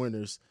all the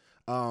winners.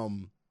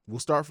 We'll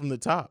start from the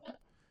top.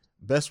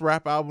 Best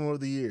rap album of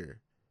the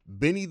year.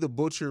 Benny the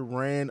Butcher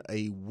ran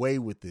away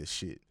with this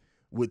shit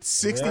with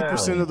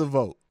 60% of the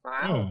vote.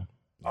 Wow.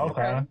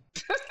 Okay.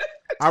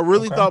 I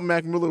really thought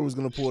Mac Miller was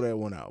gonna pull that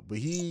one out, but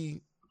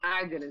I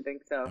didn't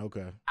think so.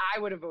 Okay. I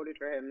would have voted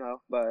for him though,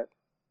 but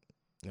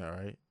all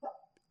right.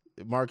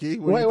 Marquis,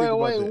 what do you think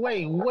about that?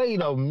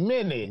 Wait a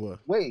minute. What?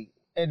 Wait,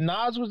 and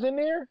Nas was in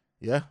there?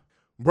 Yeah.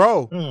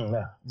 Bro.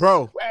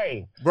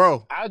 Hey.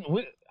 Bro. I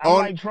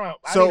like Trump.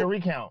 I need a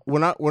recount.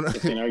 When I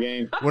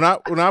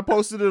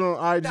posted it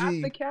on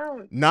IG,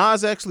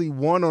 Nas actually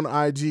won on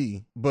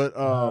IG, but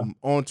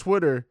on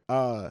Twitter,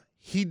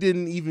 he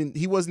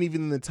wasn't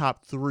even in the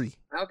top 3.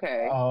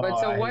 Okay. But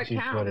so what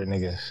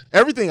counts?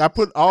 Everything. I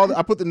put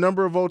the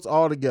number of votes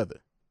all together.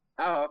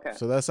 Oh, okay.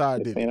 So that's how I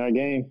did it. In our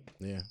game.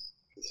 Yeah.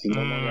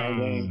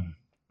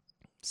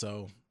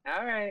 So.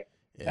 All right.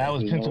 Yeah, that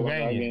was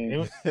Pennsylvania. It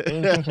was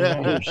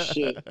Pennsylvania. Oh,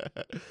 shit.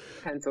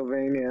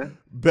 Pennsylvania.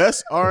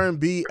 Best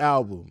R&B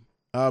album.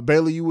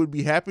 Bailey, you would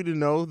be happy to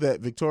know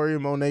that Victoria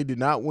Monet did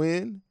not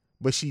win,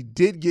 but she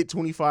did get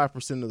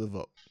 25% of the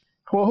vote.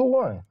 Well, who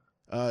won?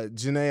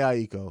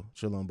 Jhené Aiko,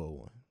 Chilombo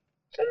won.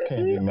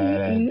 Can't be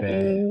mad at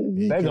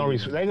that. They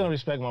gonna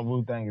respect my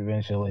boo thing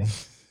eventually.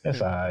 That's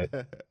all right.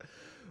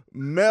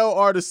 Male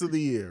Artist of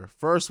the Year,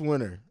 first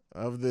winner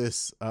of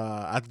this.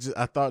 I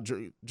thought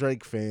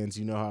Drake fans,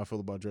 you know how I feel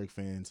about Drake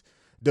fans.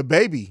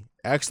 DaBaby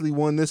actually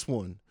won this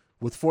one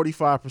with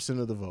 45%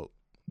 of the vote.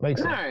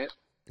 Makes sense. All right.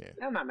 Yeah.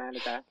 I'm not mad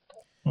at that.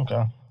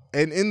 Okay.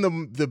 And in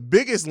the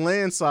biggest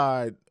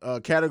landslide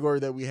category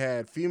that we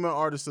had, Female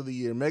Artist of the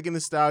Year, Megan Thee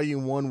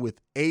Stallion won with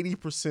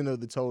 80%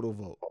 of the total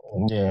vote.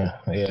 Yeah.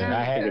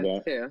 I had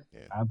that too.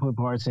 I put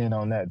parts in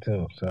on that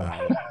too. So.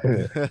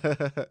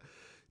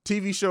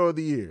 TV Show of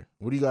the Year.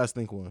 What do you guys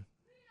think won?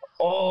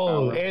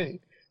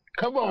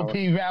 Come on,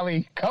 P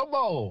Valley. Come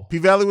on. P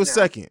Valley was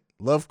second.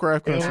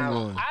 Lovecraft Country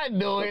won. I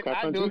knew it.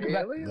 I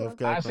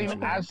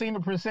seen the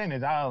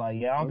percentage. I was like,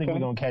 I don't think we're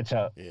gonna catch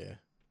up. Yeah.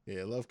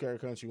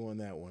 Lovecraft Country won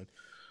that one.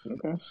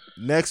 Okay.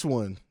 Next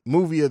one,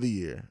 Movie of the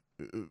Year.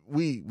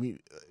 We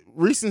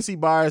recency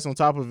bias on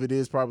top of it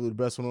is probably the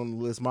best one on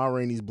the list. Ma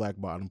Rainey's Black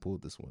Bottom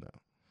pulled this one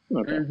out.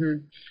 Okay.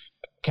 Mm-hmm.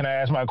 Can I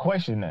ask my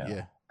question now?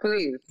 Yeah.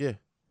 Please. Yeah.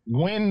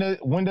 When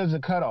does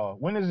it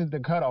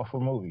the cutoff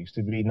for movies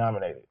to be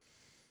nominated?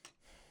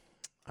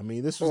 I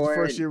mean, this was the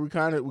first year we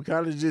kind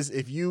of just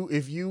if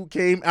you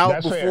came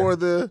out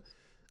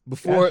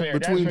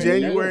between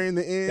January and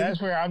the end. That's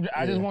fair.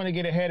 I just want to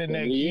get ahead of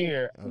next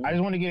year. Okay. I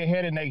just want to get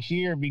ahead of next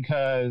year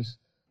because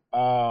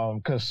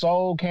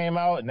Soul came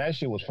out and that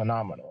shit was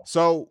phenomenal.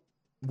 So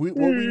what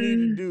we need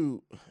to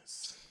do.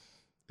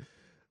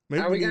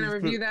 Maybe are we gonna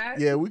review that?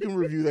 Yeah, we can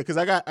review that because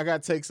I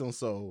got takes on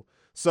Soul.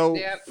 So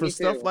for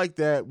stuff like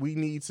that, we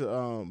need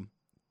to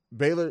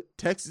Baylor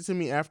text it to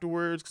me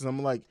afterwards because I'm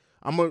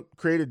gonna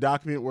create a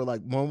document where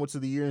like moments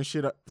of the year and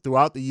shit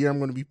throughout the year I'm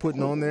gonna be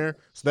putting on there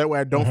so that way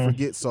I don't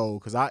forget Soul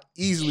because I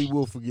easily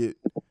will forget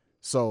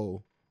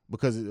Soul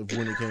because of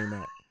when it came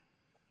out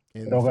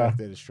and the fact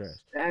that it's trash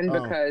and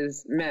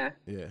because meh.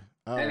 Yeah.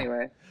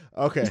 Anyway.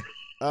 Okay.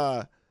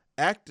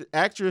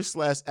 Actress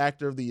 /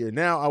 actor of the year.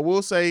 Now I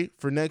will say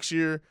for next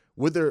year.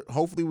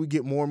 Hopefully we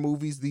get more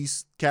movies.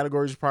 These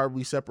categories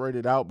probably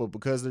separated out, but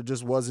because there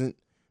just wasn't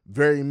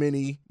very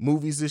many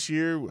movies this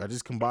year, I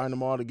just combined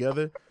them all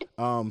together.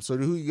 So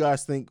who you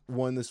guys think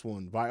won this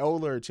one?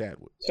 Viola or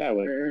Chadwick?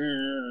 Chadwick.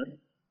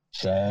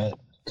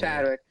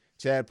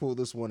 Chad pulled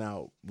this one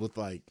out with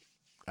I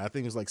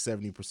think it was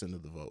 70%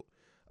 of the vote.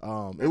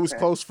 It was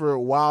close for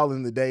a while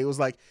in the day. It was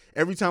like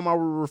every time I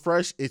would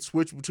refresh, it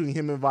switched between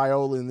him and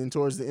Viola, and then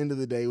towards the end of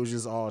the day, it was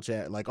just all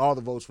Chad. Like all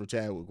the votes for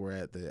Chadwick were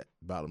at the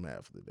bottom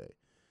half of the day.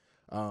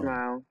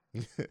 Wow.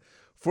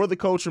 For the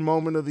culture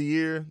moment of the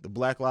year, the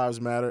Black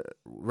Lives Matter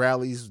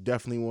rallies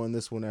definitely won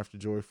this one after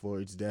George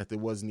Floyd's death. It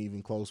wasn't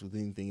even close with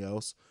anything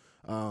else.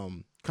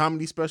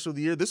 Comedy special of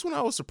the year. This one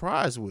I was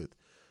surprised with.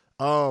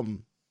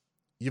 Yvonne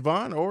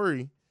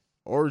Orji,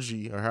 or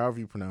however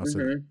you pronounce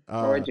it.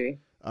 Orji.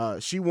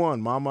 She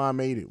won. Mama, I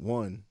Made It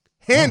won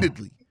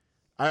handedly.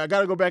 I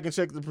got to go back and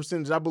check the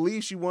percentage. I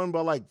believe she won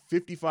by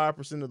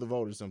 55% of the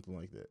vote or something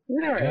like that. All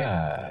right.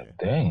 God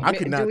dang. I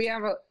could not. Do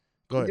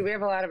we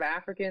have a lot of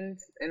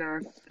Africans in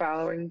our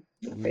following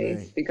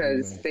base?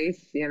 Because they,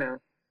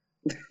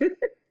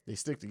 they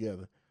stick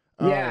together.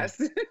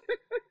 Yes.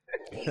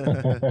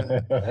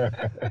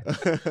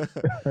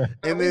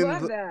 And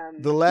then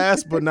the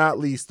last but not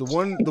least, the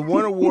one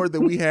award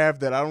that we have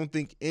that I don't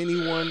think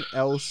anyone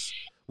else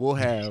will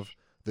have,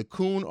 the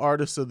Coon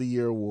Artist of the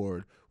Year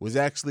award, was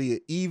actually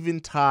an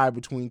even tie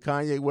between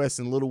Kanye West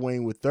and Lil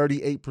Wayne with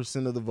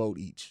 38% of the vote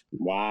each.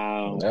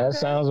 Wow. That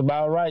sounds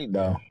about right,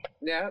 though.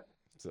 Yep.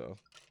 So,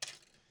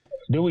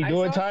 do we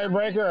do a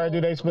tiebreaker or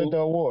do they split the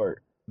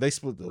award? They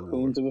split the award.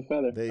 Coons of a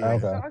feather. I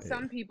saw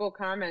some people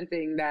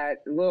commenting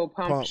that Lil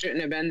Pump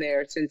shouldn't have been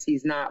there since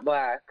he's not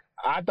black.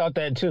 I thought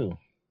that too.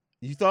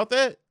 You thought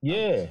that?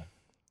 Yeah.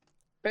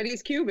 But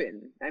he's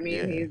Cuban. I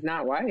mean, he's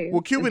not white.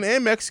 Well, Cuban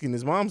and Mexican.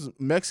 His mom's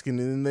Mexican,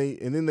 and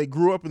then they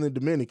grew up in the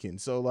Dominican.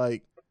 So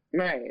like,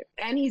 right,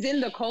 and he's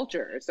in the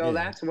culture, so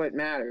that's what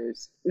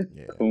matters.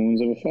 Yeah,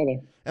 Coons of a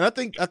feather. And I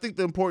think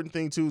the important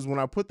thing too is when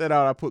I put that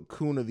out, I put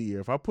Coon of the Year.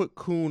 If I put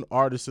Coon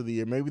Artist of the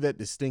Year, maybe that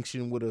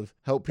distinction would have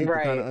helped people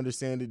kind of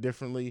understand it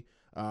differently.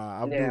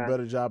 I'll do a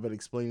better job at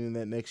explaining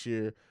that next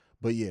year.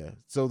 But yeah,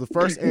 so the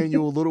first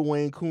annual Lil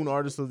Wayne Coon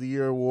Artist of the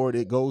Year award,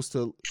 it goes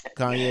to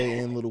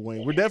Kanye and Lil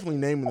Wayne. We're definitely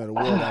naming that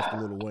award after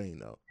Lil Wayne,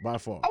 though, by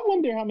far. I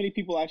wonder how many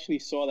people actually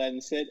saw that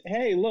and said,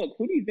 "Hey, look,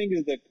 who do you think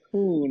is the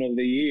Coon of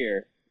the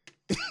Year?"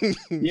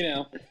 You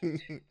know,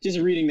 just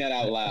reading that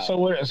out loud. So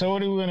what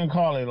are we gonna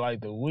call it?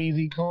 Like the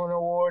Wheezy Coon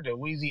Award, the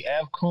Wheezy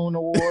F Coon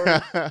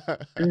Award?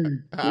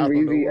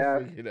 Wheezy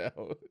F.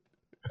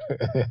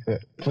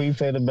 Please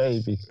say the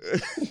baby.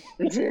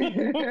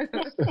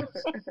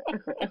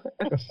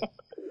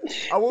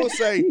 I will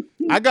say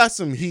I got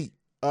some heat,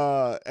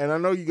 and I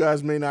know you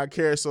guys may not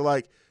care. So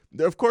like,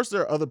 of course,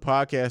 there are other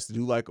podcasts that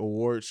do like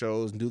award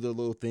shows and do their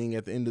little thing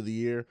at the end of the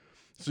year.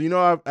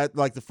 So at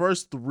like the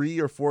first 3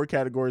 or 4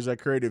 categories I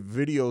created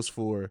videos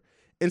for,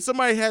 and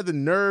somebody had the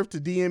nerve to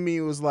DM me.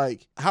 It was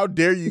like, "How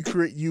dare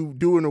you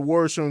do an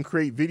award show and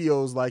create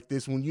videos like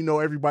this when you know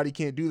everybody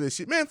can't do this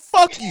shit, man?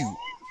 Fuck you."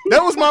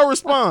 That was my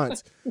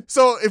response.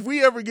 So if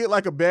we ever get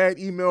like a bad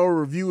email or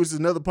review, it's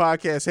another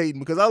podcast hating,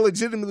 because I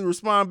legitimately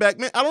respond back,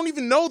 man, I don't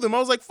even know them. I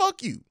was like,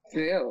 fuck you.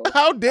 Ew.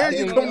 How dare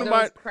you come to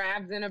my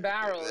crabs in a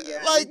barrel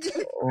again? Like,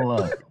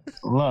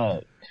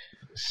 look,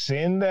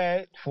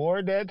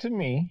 forward that to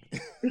me.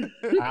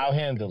 I'll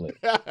handle it.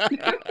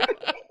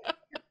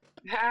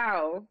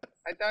 How?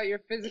 I thought your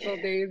physical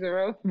days are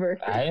over.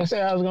 I didn't say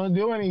I was gonna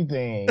do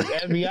anything.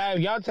 FBI, if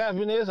y'all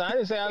tapping this, I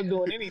didn't say I was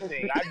doing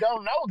anything. I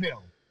don't know them.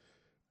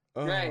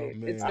 Oh, right,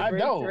 man. it's the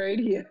Breaks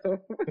Radio.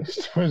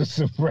 It's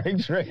the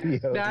Breaks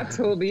Radio. That's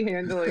who'll be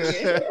handling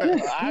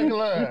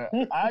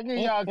it. I give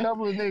y'all a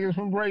couple of niggas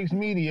from Breaks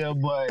Media,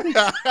 but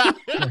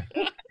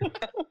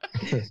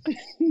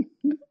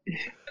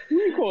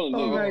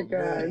oh my god,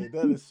 man,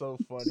 that is so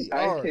funny.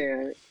 I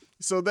can't.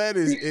 So that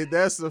is it.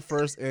 That's the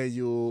first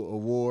annual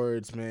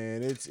awards,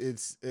 man.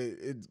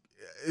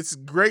 It's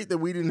great that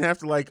we didn't have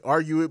to like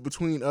argue it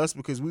between us,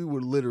 because we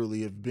would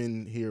literally have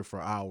been here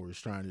for hours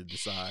trying to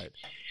decide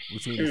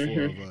between the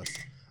 4 of us.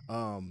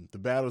 The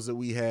battles that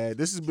we had.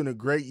 This has been a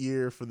great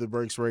year for the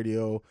Breaks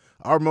Radio.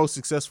 Our most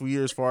successful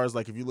year as far as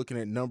like if you're looking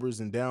at numbers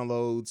and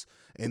downloads.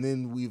 And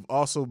then we've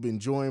also been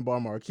joined by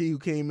Marquis, who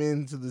came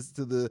into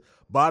to the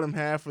bottom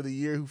half of the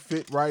year, who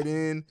fit right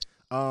in.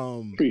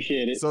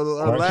 Appreciate it. So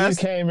our last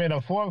came in the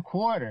 4th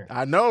quarter.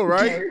 I know,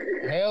 right?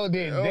 Held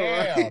it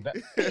down.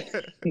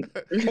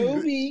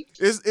 Kobe.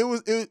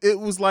 It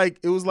was like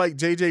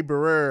JJ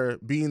Barrera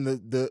being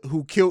the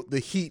who killed the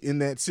Heat in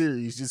that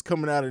series, just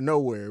coming out of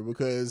nowhere,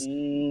 because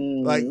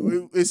like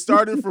it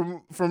started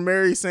from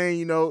Mary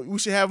saying, we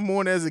should have him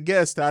on as a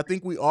guest. I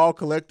think we all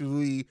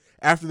collectively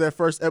after that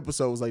first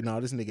episode was like, no,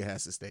 this nigga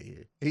has to stay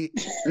here.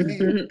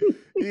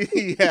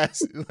 He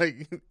has,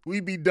 like,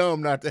 we'd be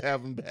dumb not to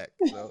have him back.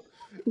 So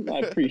I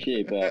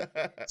appreciate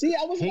that. See,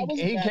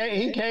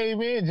 he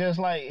came in just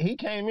like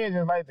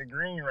the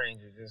Green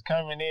Ranger, just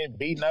coming in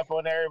beating up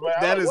on everybody.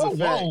 That is a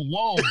fact.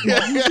 Whoa.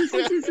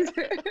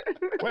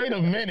 Wait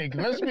a minute,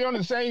 let's be on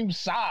the same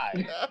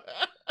side.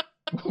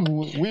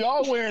 We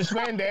all wearing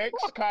spandex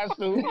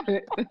costume,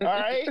 all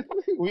right?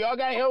 We all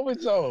got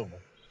helmets on.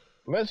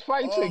 Let's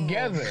fight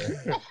together.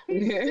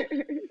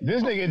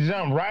 This nigga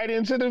jumped right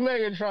into the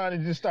Megatron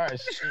and just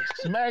started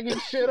smacking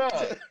shit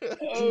up.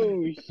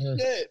 Oh,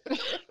 shit.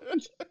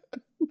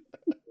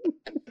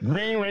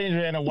 Green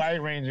Ranger and a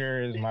White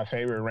Ranger is my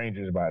favorite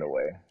Rangers, by the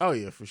way. Oh,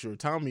 yeah, for sure.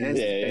 Tommy is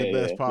the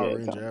best Power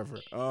Ranger ever.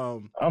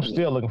 I'm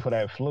still looking for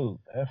that flute.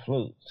 That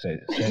flute set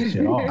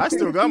shit off. I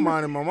still got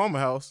mine in my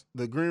mama's house.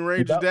 The Green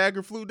Ranger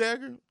dagger, flute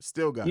dagger,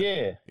 still got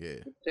it. Yeah.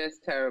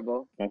 Just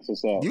terrible. That's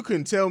what's up. You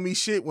couldn't tell me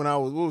shit when I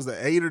was,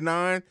 8 or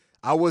 9?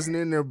 I wasn't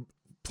in there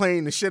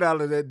playing the shit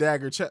out of that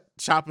dagger,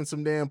 chopping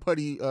some damn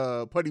putty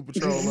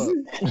patrol up.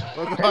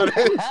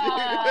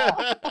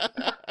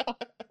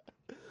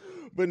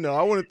 But no,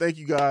 I want to thank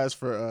you guys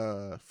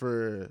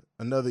for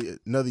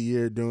another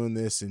year doing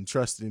this and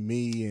trusting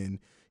me. And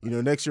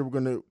next year we're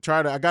gonna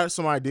I got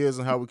some ideas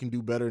on how we can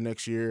do better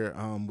next year.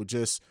 With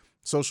just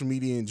social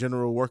media in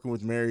general, working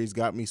with Mary's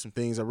got me some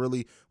things. I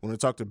really want to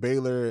talk to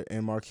Baylor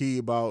and Marquis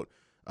about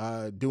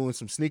doing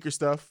some sneaker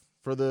stuff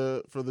for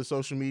the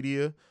social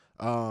media.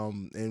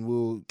 And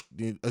we'll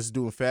us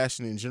doing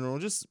fashion in general,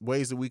 just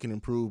ways that we can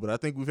improve. But I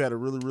think we've had a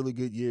really, really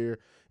good year,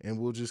 and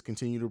we'll just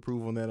continue to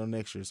improve on that on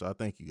next year. So I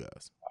thank you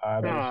guys. I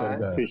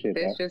appreciate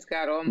this that. just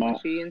got all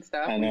mushy and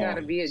stuff. We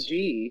gotta be a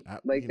G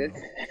like this.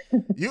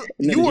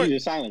 You were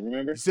just silent,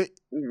 remember?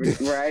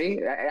 Right?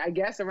 I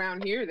guess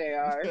around here they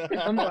are.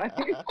 I'm like,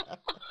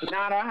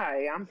 not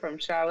I. I'm from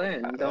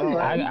Shaolin. Don't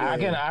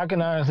I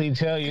can honestly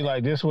tell you,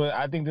 like,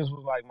 I think this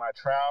was like my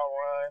trial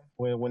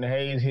run when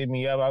Hayes hit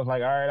me up. I was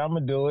like, all right, I'm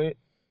gonna do it.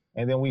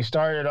 And then we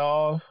started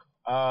off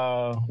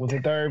with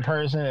a third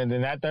person, and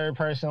then that third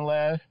person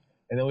left,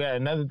 and then we had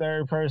another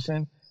third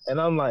person, and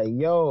I'm like,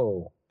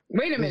 yo.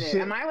 Wait a minute,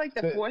 am I like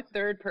the fourth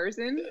third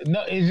person?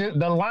 No, it's just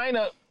the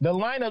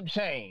lineup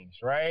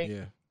changed, right?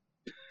 Yeah.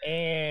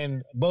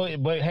 And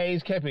but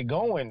Hayes kept it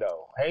going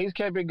though. Hayes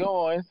kept it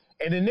going,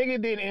 and the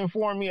nigga didn't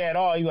inform me at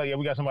all. He was like, yeah,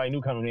 we got somebody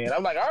new coming in.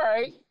 I'm like, all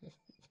right.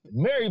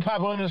 Mary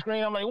popped on the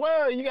screen. I'm like,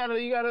 well, you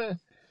gotta.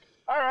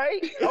 All right,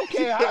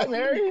 okay, hi,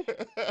 Mary.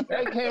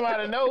 That came out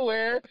of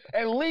nowhere.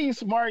 At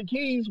least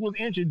Marquise was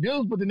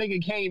introduced, but the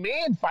nigga came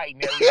in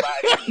fighting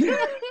everybody.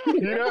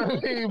 You know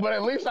what I mean? But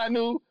at least I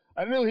knew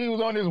he was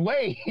on his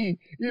way.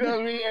 You know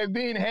what I mean? And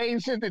then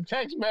Hayes sent the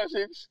text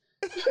message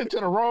to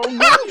the wrong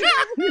group.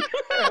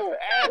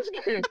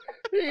 Asking,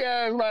 he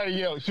asked like,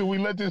 yo, should we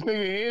let this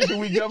nigga in? Should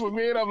we jump him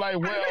in? I'm like,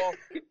 well,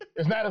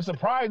 it's not a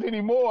surprise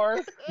anymore.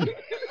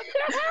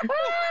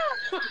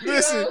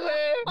 Listen,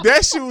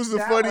 that shit was the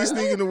funniest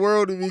thing in the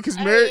world to me because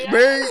Mary,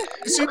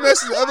 she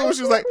messaged the other one.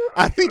 She was like,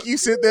 I think you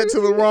sent that to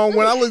the wrong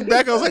one. I looked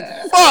back, I was like,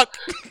 fuck.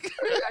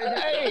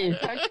 Hey,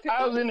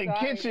 I was in the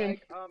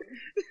kitchen.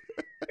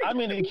 I'm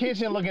in the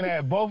kitchen looking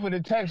at both of the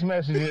text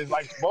messages,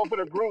 like both of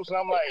the groups, and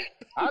I'm like,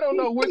 I don't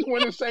know which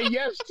one to say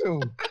yes to.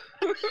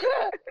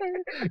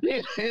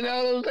 You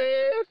know what I'm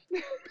saying?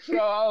 So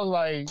I was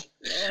like,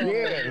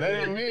 yeah,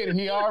 let him in.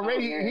 He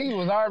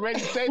was already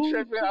set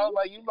tripping. I was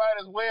like, you might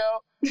as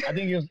well. I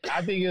think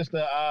it's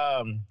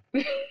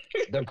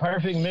the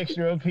perfect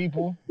mixture of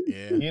people.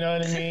 Yeah. You know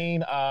what I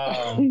mean?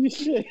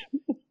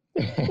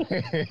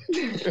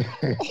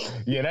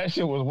 Yeah, that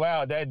shit was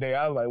wild that day.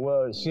 I was like,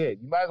 well, shit,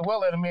 you might as well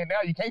let him in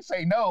now. You can't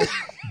say no.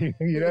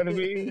 You know what I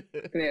mean?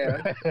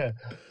 Yeah.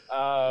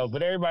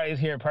 But everybody's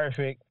here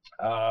perfect.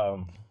 I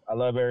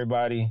love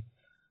everybody.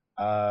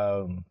 It's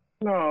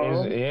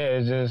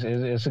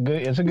a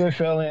good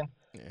feeling.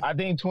 Yeah. I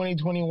think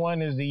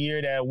 2021 is the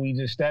year that we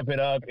just step it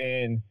up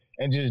and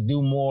just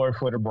do more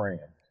for the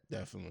brand.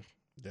 Definitely.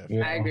 You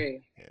know? I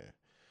agree. Yeah.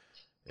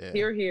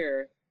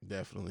 Here.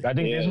 Definitely. I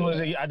think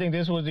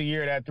this was a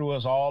year that threw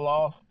us all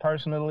off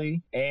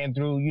personally and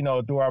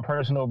through our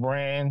personal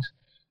brands.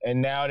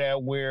 And now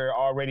that we're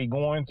already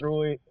going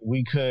through it,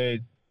 we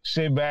could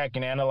sit back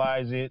and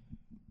analyze it,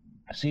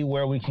 see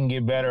where we can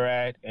get better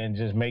at, and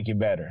just make it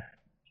better.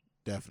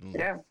 Definitely.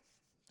 Yeah.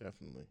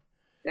 Definitely.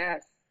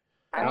 Yes.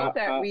 I hope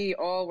that we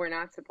all were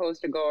not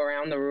supposed to go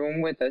around the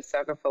room with a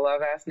sucker for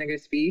love ass nigga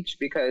speech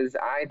because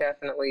I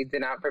definitely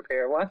did not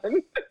prepare one.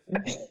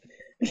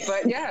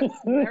 But yes,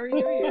 Merry New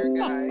Year,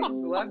 guys.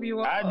 Love you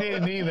all. I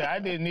didn't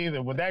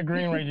either. But that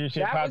Green Ranger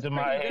shit popped in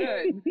my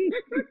head.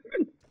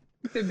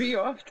 To be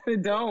off the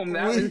dome,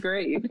 that was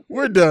great.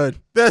 We're done.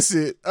 That's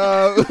it.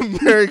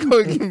 Mary, go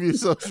and give me your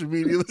social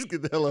media. Let's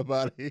get the hell up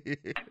out of here.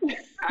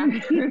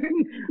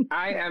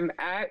 I am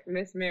at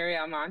Miss Mary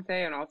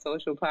Almonte on all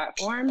social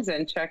platforms,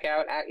 and check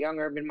out at Young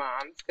Urban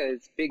Moms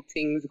because big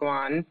things go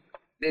on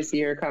this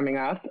year coming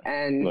up,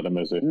 and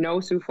no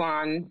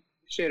Souflon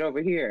shit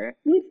over here.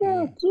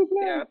 Souflon.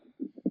 Yeah.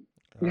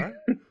 All right,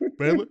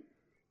 Baylor.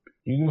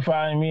 You can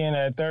find me in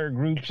that third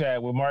group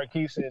chat with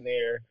Marquise in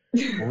there.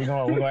 We're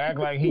gonna act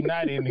like he's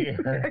not in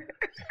here.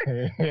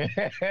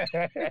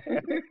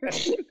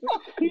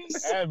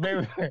 at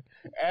Baby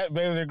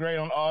the Great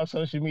on all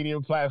social media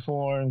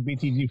platforms.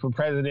 BTG for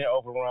President,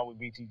 Overrun with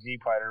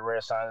BTG, part of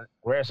the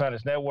Rare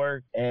Science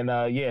Network. And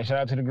shout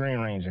out to the Green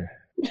Ranger.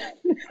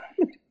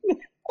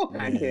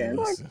 I can.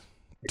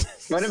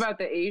 What about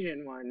the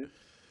Asian one?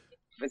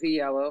 Was he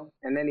yellow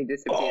and then he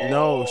disappeared?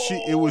 No,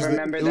 it was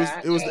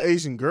the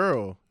Asian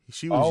girl.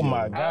 She was oh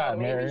my God,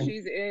 maybe Mary.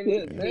 She's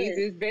in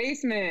Hayes'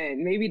 basement.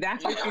 Maybe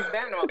that's what she's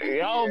been on.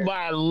 Oh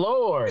my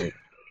Lord.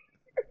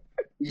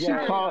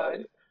 Yeah.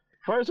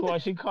 First of all,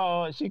 she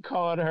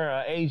called her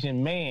an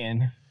Asian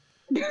man.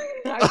 And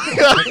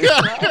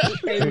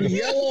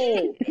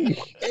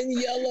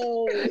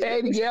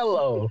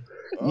yellow.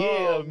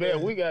 Yeah,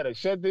 man, we gotta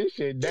shut this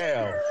shit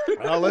down.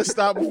 Let's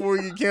stop before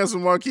we get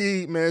canceled,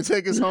 Marquis. Man,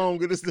 take us home.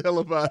 Get us the hell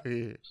up out of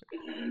here.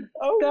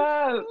 Oh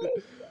God!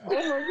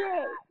 Oh my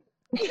God!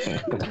 I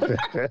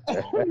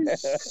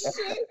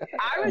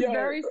was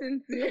very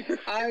sincere.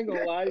 I ain't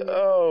gonna lie to you.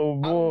 Oh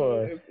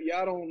boy! If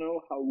y'all don't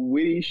know how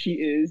witty she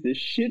is, the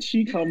shit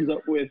she comes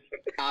up with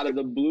out of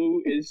the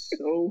blue is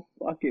so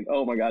fucking.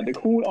 Oh my God, the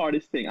cool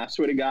artist thing. I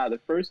swear to God, the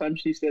first time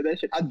she said that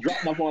shit, I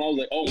dropped my phone. I was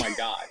like, oh my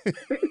God,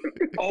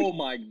 oh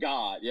my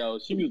God, yo.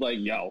 She was like,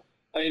 yo.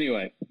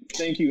 Anyway,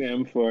 thank you,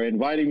 M, for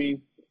inviting me.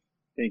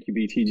 Thank you,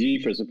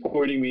 BTG, for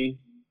supporting me.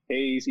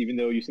 Hayes, even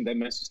though you sent that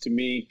message to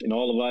me and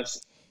all of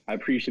us. I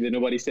appreciate it.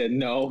 Nobody said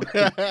no.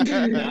 Let's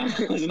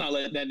not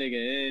let that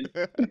nigga in.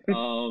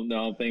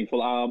 No, I'm thankful.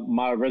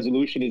 My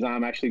resolution is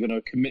I'm actually going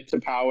to commit to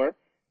power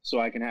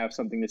so I can have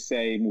something to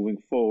say moving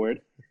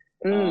forward.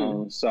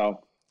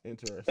 So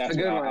interesting. That's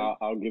what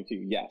I'll give to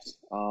you. Yes.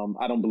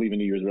 I don't believe in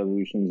New Year's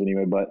resolutions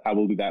anyway, but I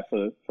will do that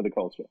for the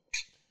culture.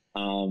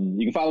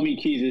 You can follow me,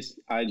 Keezus,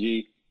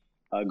 IG,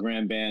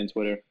 Grand Band,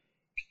 Twitter.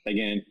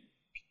 Again,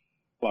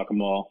 fuck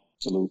them all.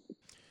 Salute.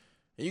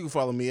 And you can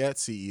follow me at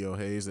CEO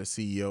Hayes, that's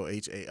CEO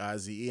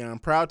HAIZE. And I'm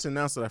proud to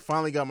announce that I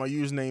finally got my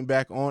username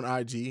back on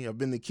IG. I've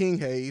been the King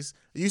Hayes.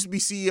 It used to be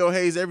CEO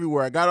Hayes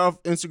everywhere. I got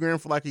off Instagram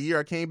for like a year.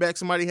 I came back,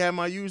 somebody had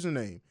my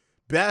username.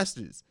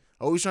 Bastards.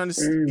 Always trying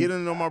to get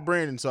in on my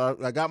brand. And so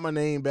I got my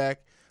name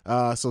back.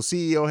 So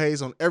CEO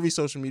Hayes on every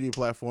social media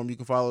platform. You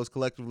can follow us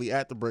collectively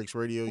at The Breaks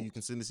Radio. You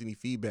can send us any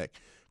feedback,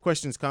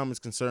 questions, comments,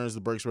 concerns,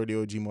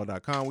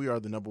 thebreaksradio@gmail.com. We are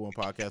the #1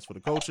 podcast for the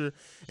culture.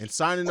 And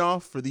signing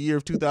off for the year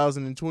of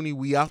 2020,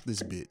 we out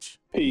this bitch.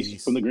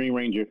 Peace from the Green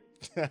Ranger.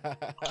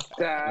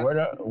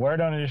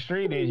 Word on the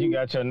street is you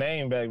got your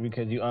name back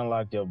because you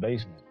unlocked your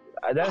basement.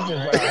 That's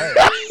just what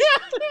I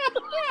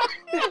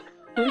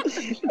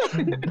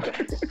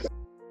heard.